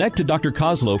Tollway. Connect to Dr.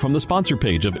 Koslow from the sponsor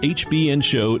page of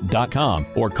hbnshow.com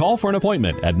or call for an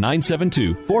appointment at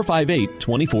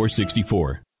 972-458-2464.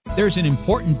 There's an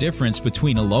important difference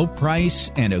between a low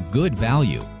price and a good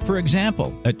value. For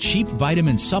example, a cheap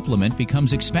vitamin supplement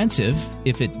becomes expensive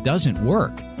if it doesn't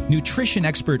work. Nutrition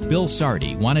expert Bill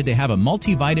Sardi wanted to have a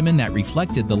multivitamin that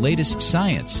reflected the latest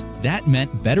science. That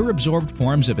meant better absorbed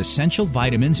forms of essential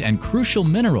vitamins and crucial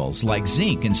minerals like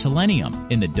zinc and selenium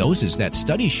in the doses that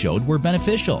studies showed were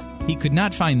beneficial. He could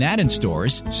not find that in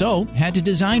stores, so had to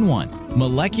design one.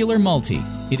 Molecular Multi.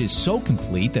 It is so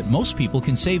complete that most people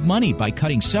can save money by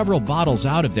cutting several bottles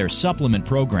out of their supplement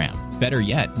program. Better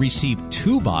yet, receive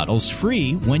 2 bottles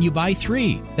free when you buy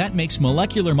 3. That makes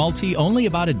Molecular Multi only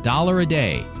about $1 a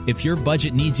day. If your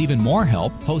budget needs even more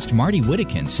help, host Marty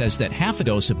Whittakin says that half a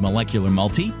dose of Molecular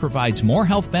Multi provides more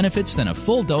health benefits than a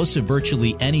full dose of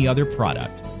virtually any other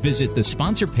product. Visit the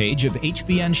sponsor page of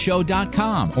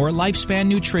hbnshow.com or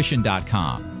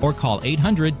lifespannutrition.com or call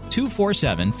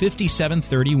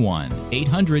 800-247-5731.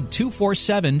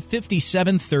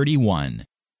 800-247-5731.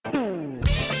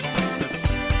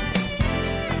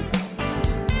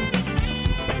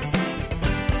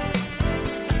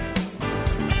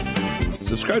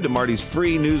 Subscribe to Marty's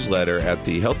free newsletter at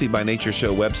the Healthy by Nature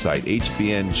Show website,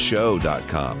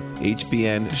 hbnshow.com.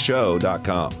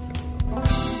 hbnshow.com.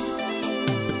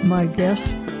 My guest,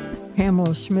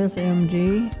 Pamela Smith,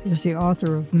 MD, is the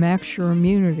author of Max Your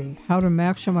Immunity, How to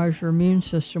Maximize Your Immune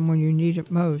System When You Need It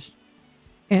Most.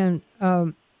 And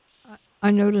I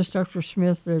noticed, Dr.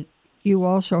 Smith, that you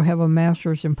also have a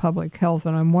master's in public health,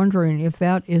 and I'm wondering if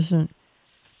that isn't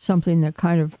something that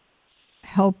kind of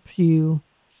helps you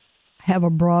have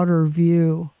a broader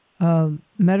view of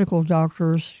medical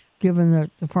doctors, given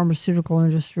that the pharmaceutical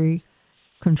industry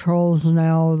controls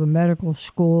now, the medical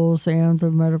schools and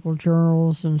the medical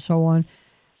journals and so on,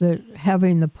 that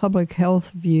having the public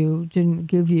health view didn't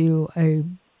give you a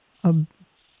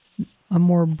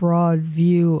more broad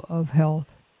view of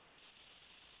health?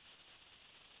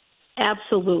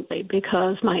 Absolutely,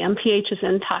 because my MPH is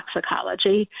in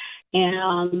toxicology,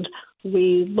 and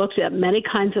we looked at many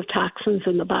kinds of toxins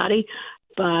in the body.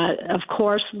 But, of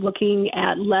course, looking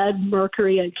at lead,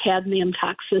 mercury, and cadmium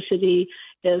toxicity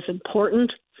is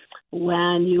important.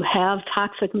 When you have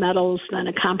toxic metals, then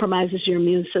it compromises your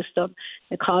immune system.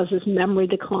 It causes memory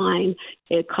decline.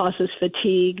 It causes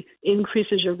fatigue,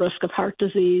 increases your risk of heart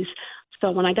disease.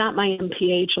 So when I got my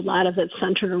MPH, a lot of it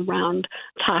centered around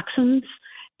toxins,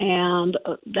 and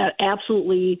that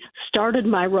absolutely started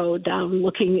my road down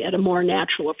looking at a more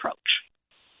natural approach.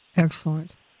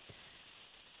 Excellent.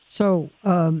 So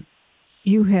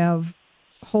you have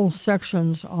whole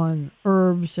sections on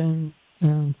herbs and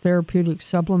therapeutic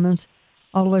supplements.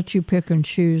 I'll let you pick and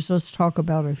choose. Let's talk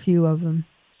about a few of them.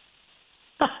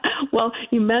 Well,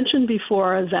 you mentioned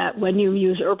before that when you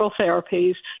use herbal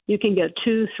therapies, you can get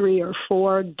 2, 3, or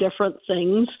 4 different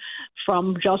things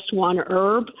from just one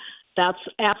herb. That's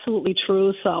absolutely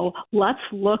true. So let's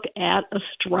look at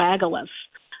astragalus.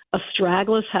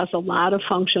 Astragalus has a lot of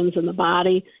functions in the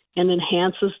body and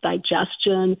enhances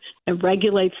digestion. It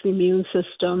regulates the immune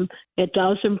system. It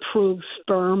does improve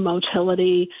sperm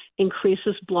motility,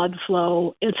 increases blood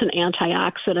flow. It's an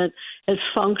antioxidant. It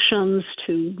functions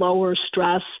to lower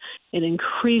stress. It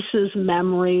increases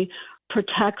memory,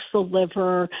 protects the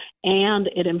liver, and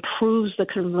it improves the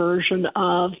conversion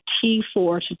of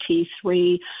T4 to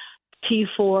T3.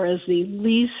 T4 is the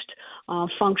least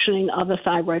functioning of the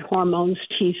thyroid hormones.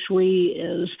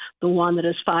 T3 is the one that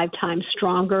is 5 times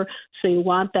stronger. So you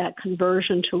want that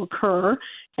conversion to occur,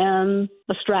 and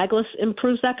astragalus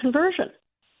improves that conversion.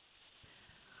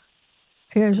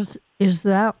 Is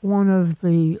that one of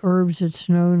the herbs that's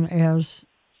known as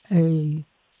a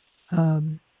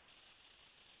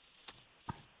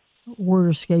word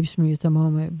escapes me at the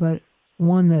moment, but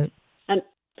one that... And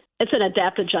it's an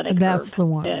adaptogenic That's herb. the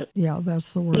one. Yeah,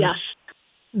 that's the word. Yes.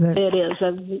 It is.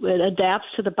 It adapts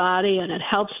to the body, and it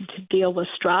helps to deal with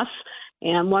stress.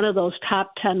 And one of those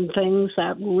top 10 things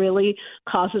that really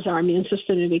causes our immune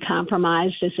system to be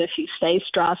compromised is if you stay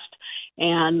stressed.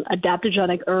 And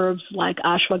adaptogenic herbs like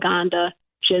ashwagandha,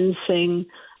 ginseng,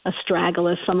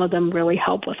 astragalus, some of them really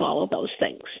help with all of those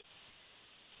things.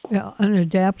 Yeah, an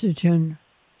adaptogen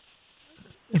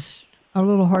is a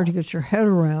little hard to get your head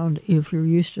around if you're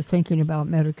used to thinking about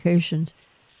medications.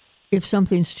 If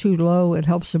something's too low, it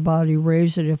helps the body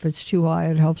raise it. If it's too high,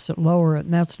 it helps it lower it.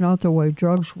 And that's not the way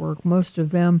drugs work. Most of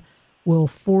them will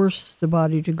force the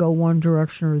body to go one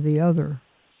direction or the other.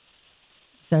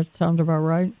 Does that sound about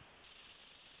right?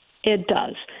 It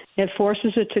does. It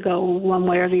forces it to go one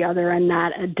way or the other and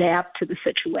not adapt to the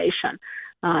situation.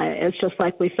 It's just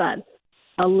like we said,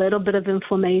 a little bit of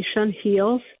inflammation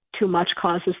heals. Too much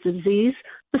causes disease.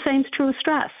 The same's true with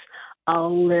stress. A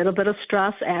little bit of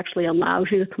stress actually allows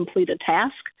you to complete a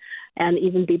task and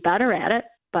even be better at it.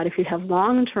 But if you have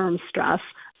long-term stress,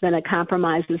 then it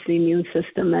compromises the immune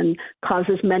system and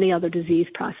causes many other disease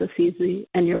processes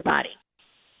in your body.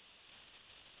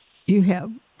 You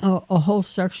have a whole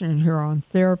section in here on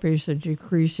therapies that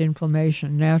decrease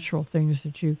inflammation, natural things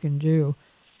that you can do.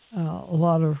 A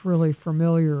lot of really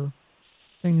familiar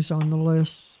things on the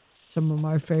list. Some of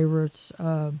my favorites,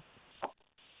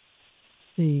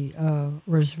 the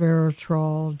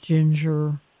resveratrol,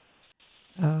 ginger,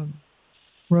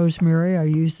 rosemary. I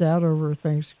use that over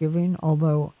Thanksgiving,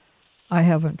 although I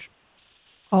haven't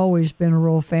always been a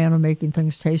real fan of making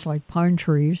things taste like pine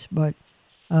trees, but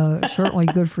certainly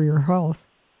good for your health.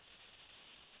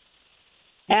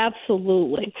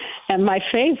 Absolutely. And my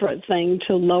favorite thing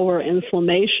to lower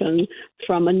inflammation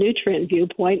from a nutrient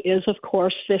viewpoint is, of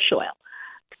course, fish oil.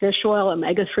 Fish oil,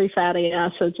 omega-3 fatty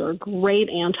acids are great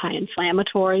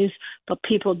anti-inflammatories, but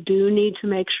people do need to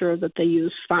make sure that they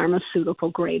use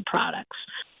pharmaceutical-grade products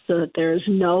so that there's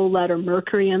no lead or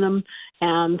mercury in them.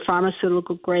 And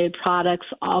pharmaceutical-grade products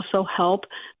also help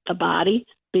the body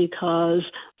because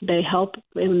they help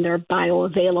when they're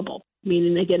bioavailable,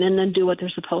 meaning they get in and do what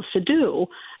they're supposed to do.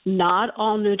 Not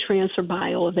all nutrients are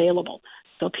bioavailable,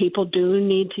 so people do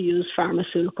need to use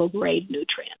pharmaceutical-grade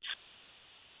nutrients.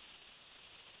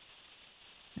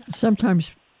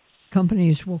 Sometimes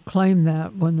companies will claim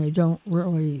that when they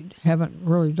haven't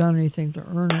really done anything to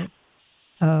earn it.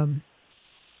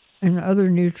 And other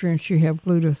nutrients, you have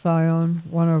glutathione.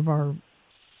 One of our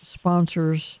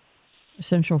sponsors,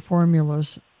 Essential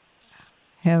Formulas,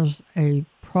 has a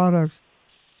product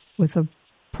with a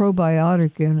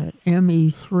probiotic in it,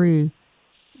 ME3,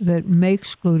 that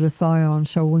makes glutathione.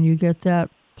 So when you get that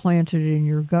planted in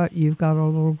your gut, you've got a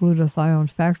little glutathione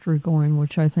factory going,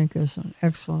 which I think is an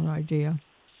excellent idea.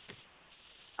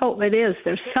 Oh, it is.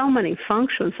 There's so many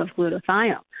functions of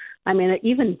glutathione. I mean, it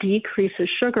even decreases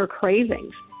sugar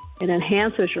cravings. It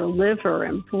enhances your liver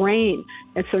and brain.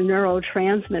 It's a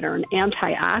neurotransmitter, an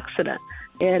antioxidant.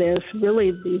 It is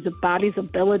really the body's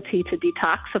ability to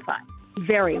detoxify.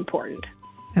 Very important.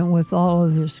 And with all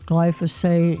of this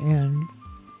glyphosate and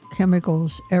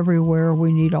chemicals everywhere,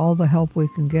 we need all the help we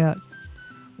can get.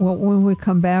 Well, when we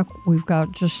come back, we've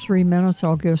got just 3 minutes.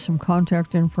 I'll give some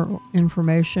contact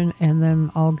information, and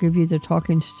then I'll give you the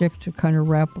talking stick to kind of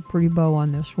wrap a pretty bow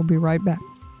on this. We'll be right back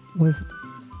with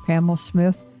Pamela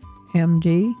Smith,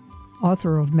 MD,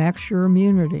 author of Max Your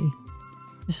Immunity.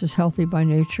 This is Healthy by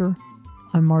Nature.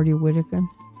 I'm Marty Whittekin,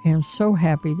 and so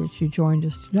happy that you joined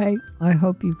us today. I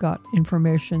hope you got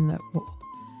information that will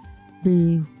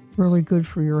be really good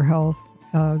for your health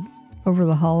over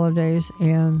the holidays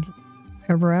and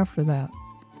ever after that.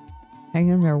 Hang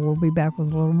in there. We'll be back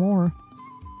with a little more.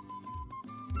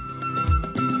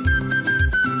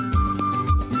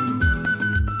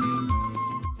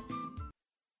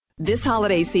 This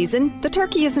holiday season, the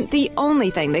turkey isn't the only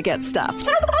thing that gets stuffed.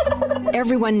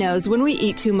 Everyone knows when we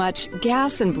eat too much,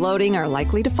 gas and bloating are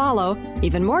likely to follow.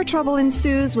 Even more trouble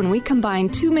ensues when we combine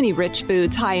too many rich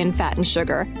foods high in fat and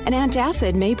sugar. An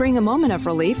antacid may bring a moment of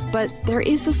relief, but there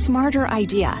is a smarter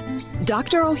idea.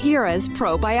 Dr. Ohhira's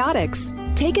Probiotics.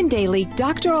 Taken daily,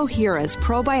 Dr. Ohhira's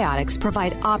probiotics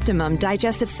provide optimum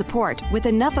digestive support with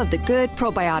enough of the good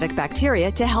probiotic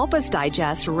bacteria to help us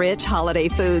digest rich holiday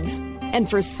foods. And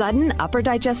for sudden upper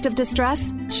digestive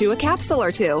distress, chew a capsule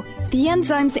or two. The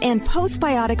enzymes and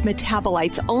postbiotic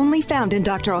metabolites only found in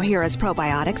Dr. Ohhira's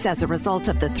probiotics as a result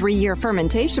of the 3-year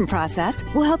fermentation process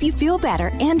will help you feel better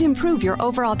and improve your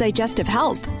overall digestive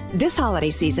health. This holiday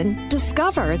season,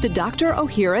 discover the Dr.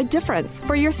 Ohhira difference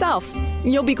for yourself.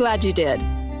 You'll be glad you did.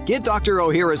 Get Dr.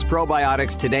 Ohhira's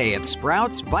probiotics today at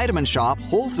Sprouts, Vitamin Shop,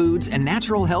 Whole Foods, and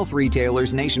natural health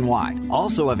retailers nationwide.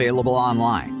 Also available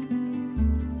online.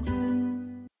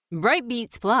 Bright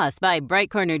Beets Plus by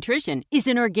Brightcore Nutrition is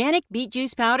an organic beet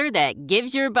juice powder that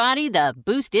gives your body the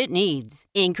boost it needs.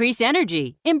 Increase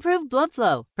energy, improve blood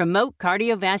flow, promote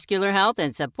cardiovascular health,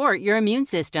 and support your immune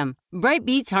system. Bright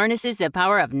Beets harnesses the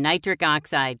power of nitric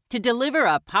oxide to deliver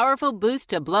a powerful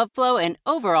boost to blood flow and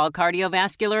overall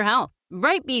cardiovascular health.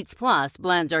 Bright Beets Plus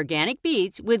blends organic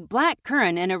beets with black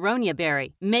currant and aronia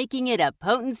berry, making it a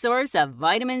potent source of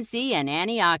vitamin C and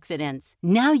antioxidants.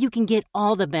 Now you can get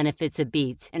all the benefits of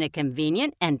beets in a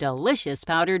convenient and delicious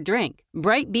powdered drink.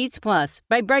 Bright Beets Plus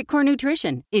by Brightcore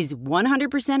Nutrition is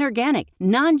 100% organic,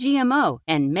 non-GMO,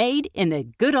 and made in the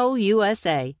good old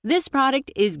USA. This product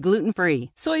is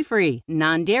gluten-free, soy-free,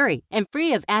 non-dairy, and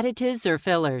free of additives or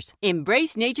fillers.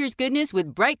 Embrace nature's goodness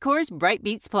with Brightcore's Bright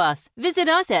Beets Plus. Visit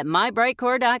us at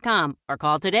mybrightcore.com or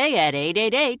call today at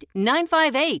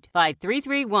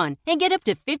 888-958-5331 and get up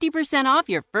to 50% off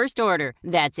your first order.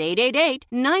 That's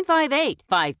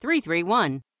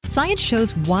 888-958-5331. Science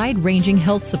shows wide-ranging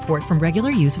health support from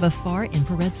regular use of a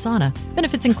far-infrared sauna.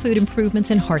 Benefits include improvements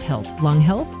in heart health, lung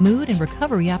health, mood, and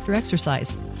recovery after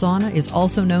exercise. Sauna is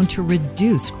also known to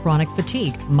reduce chronic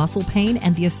fatigue, muscle pain,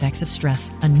 and the effects of stress.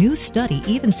 A new study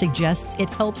even suggests it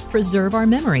helps preserve our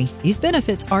memory. These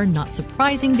benefits are not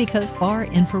surprising because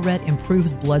far-infrared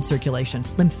improves blood circulation,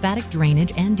 lymphatic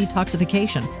drainage, and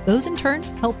detoxification. Those in turn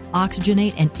help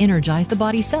oxygenate and energize the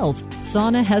body cells.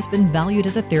 Sauna has been valued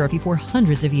as a therapy for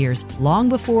hundreds of years, long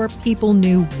before people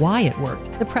knew why it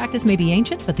worked. The practice may be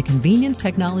ancient, but the convenience,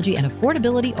 technology, and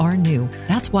affordability are new.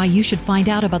 That's why you should find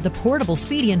out about the portable,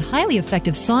 speedy, and highly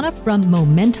effective sauna from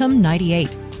Momentum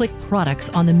 98. Click products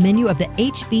on the menu of the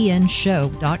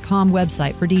hbnshow.com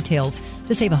website for details.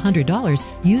 To save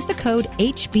 $100, use the code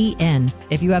HBN.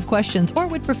 If you have questions or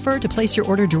would prefer to place your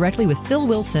order directly with Phil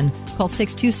Wilson, call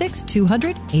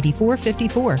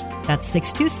 626-200-8454. That's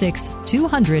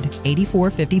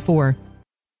 626-200-8454.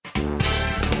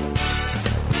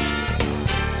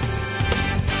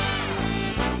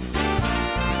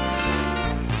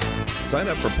 Sign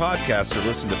up for podcasts or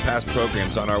listen to past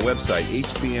programs on our website,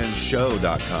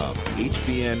 hbnshow.com.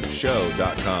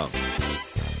 hbnshow.com.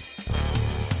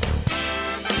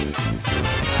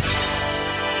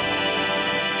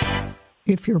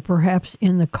 If you're perhaps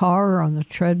in the car or on the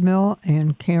treadmill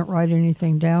and can't write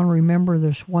anything down, remember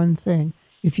this one thing.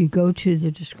 If you go to the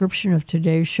description of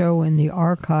today's show in the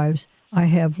archives, I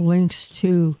have links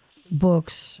to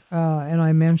books, and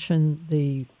I mentioned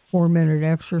the 4-minute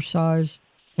exercise.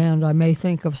 And I may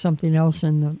think of something else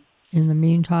in the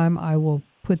meantime. I will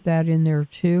put that in there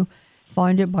too.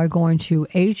 find it by going to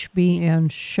hbnshow.com.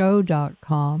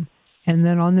 And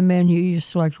then on the menu, you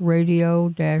select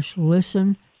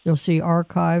radio-listen. You'll see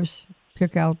archives,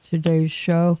 pick out today's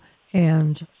show,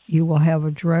 and you will have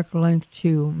a direct link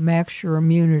to Max Your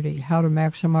Immunity, how to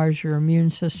maximize your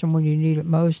immune system when you need it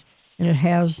most. And it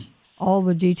has all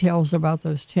the details about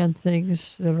those 10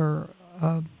 things that are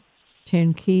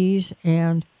 10 keys,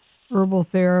 and herbal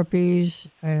therapies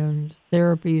and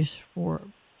therapies for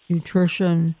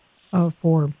nutrition,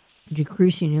 for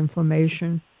decreasing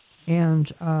inflammation,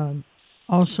 and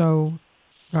also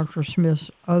Dr.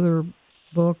 Smith's other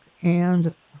book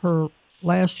and her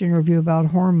last interview about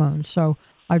hormones. So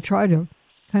I try to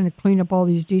kind of clean up all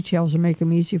these details and make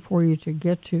them easy for you to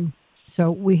get to.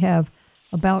 So we have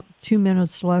about 2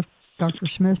 minutes left. Dr.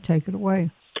 Smith, take it away.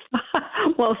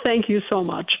 Well, thank you so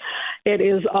much. It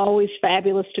is always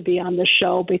fabulous to be on the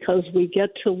show because we get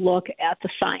to look at the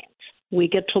science. We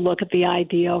get to look at the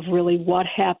idea of really what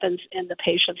happens in the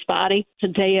patient's body.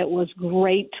 Today it was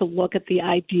great to look at the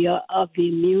idea of the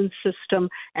immune system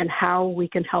and how we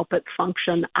can help it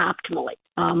function optimally.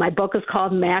 My book is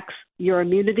called Max Your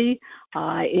Immunity.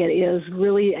 It is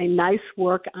really a nice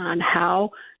work on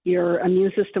how your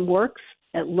immune system works.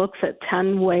 It looks at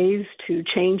 10 ways to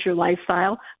change your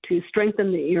lifestyle to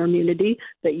strengthen your immunity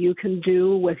that you can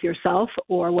do with yourself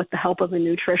or with the help of a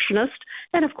nutritionist,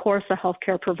 and of course a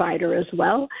healthcare provider as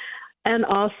well, and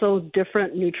also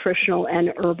different nutritional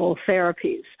and herbal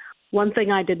therapies. One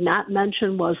thing I did not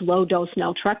mention was low-dose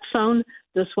naltrexone.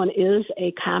 This one is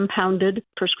a compounded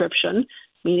prescription,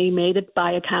 meaning made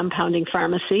by a compounding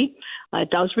pharmacy. It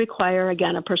does require,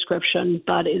 again, a prescription,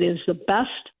 but it is the best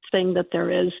thing that there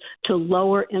is to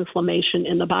lower inflammation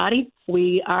in the body.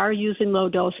 We are using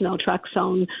low-dose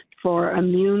naltrexone for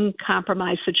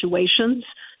immune-compromised situations.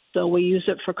 So we use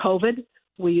it for COVID.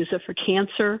 We use it for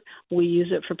cancer. We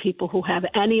use it for people who have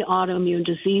any autoimmune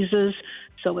diseases.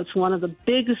 So it's one of the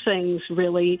big things,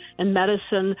 really, in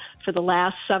medicine for the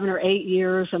last 7 or 8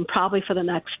 years, and probably for the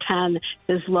next 10,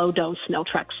 is low-dose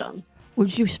naltrexone.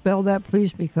 Would you spell that,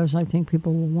 please? Because I think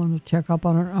people will want to check up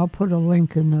on it. I'll put a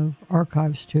link in the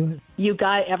archives to it.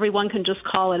 Everyone can just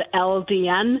call it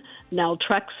LDN.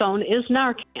 Naltrexone is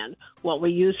Narcan. What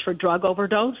we use for drug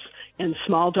overdose in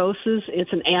small doses,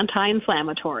 it's an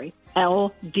anti-inflammatory.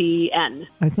 LDN.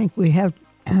 I think we have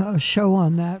a show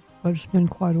on that, but it's been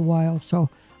quite a while. So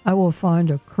I will find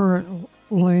a current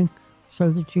link so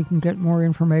that you can get more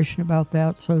information about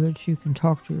that, so that you can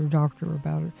talk to your doctor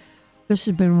about it. This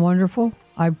has been wonderful.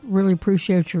 I really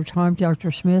appreciate your time,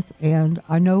 Dr. Smith, and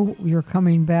I know you're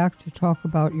coming back to talk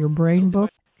about your brain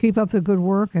book. Keep up the good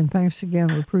work, and thanks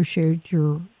again. We appreciate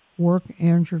your work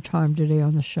and your time today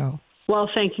on the show. Well,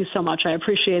 thank you so much. I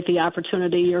appreciate the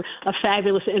opportunity. You're a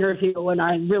fabulous interview, and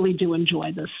I really do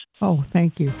enjoy this. Oh,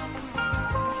 thank you.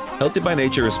 Healthy by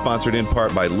Nature is sponsored in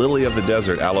part by Lily of the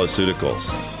Desert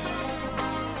Alloceuticals.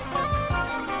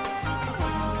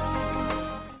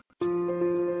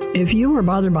 If you are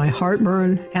bothered by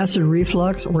heartburn, acid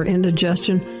reflux, or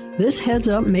indigestion, this heads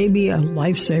up may be a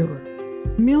lifesaver.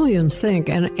 Millions think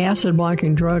an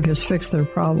acid-blocking drug has fixed their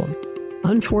problem.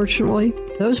 Unfortunately,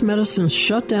 those medicines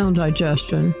shut down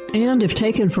digestion and, if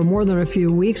taken for more than a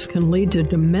few weeks, can lead to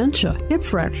dementia, hip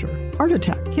fracture, heart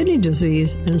attack, kidney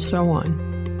disease, and so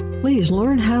on. Please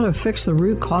learn how to fix the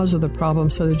root cause of the problem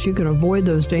so that you can avoid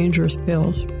those dangerous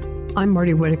pills. I'm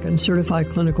Marty Whittakin, certified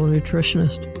clinical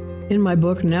nutritionist. In my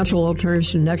book, Natural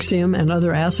Alternatives to Nexium and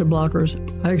Other Acid Blockers,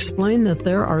 I explain that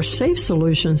there are safe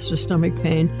solutions to stomach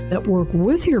pain that work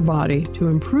with your body to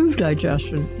improve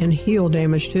digestion and heal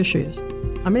damaged tissues.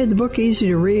 I made the book easy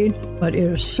to read, but it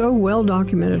is so well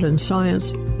documented in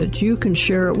science that you can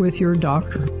share it with your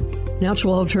doctor.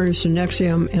 Natural Alternatives to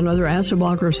Nexium and Other Acid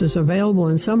Blockers is available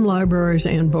in some libraries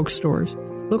and bookstores.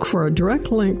 Look for a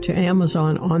direct link to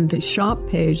Amazon on the shop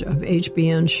page of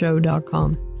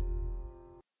hbnshow.com.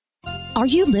 Are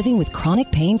you living with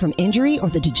chronic pain from injury or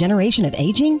the degeneration of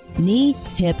aging? Knee,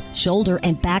 hip, shoulder,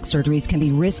 and back surgeries can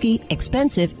be risky,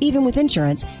 expensive, even with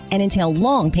insurance, and entail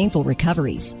long, painful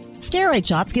recoveries. Steroid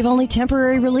shots give only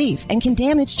temporary relief and can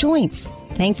damage joints.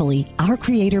 Thankfully, our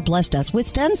Creator blessed us with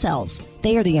stem cells.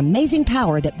 They are the amazing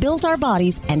power that built our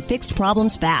bodies and fixed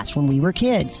problems fast when we were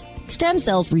kids. Stem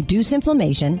cells reduce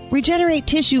inflammation, regenerate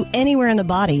tissue anywhere in the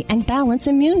body, and balance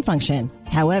immune function.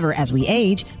 However, as we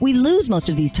age, we lose most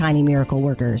of these tiny miracle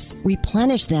workers.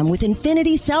 Replenish them with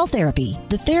Infinity Cell Therapy.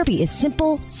 The therapy is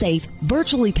simple, safe,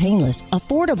 virtually painless,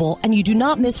 affordable, and you do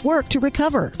not miss work to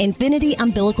recover. Infinity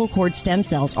umbilical cord stem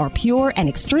cells are pure and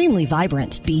extremely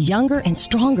vibrant. Be younger and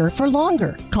stronger for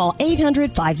longer. Call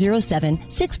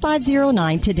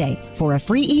 800-507-6509 today for a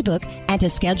free ebook and to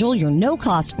schedule your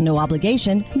no-cost,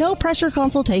 no-obligation, no-pressure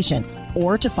consultation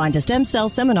or to find a stem cell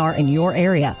seminar in your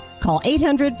area. Call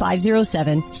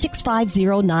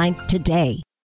 800-507-6509 today.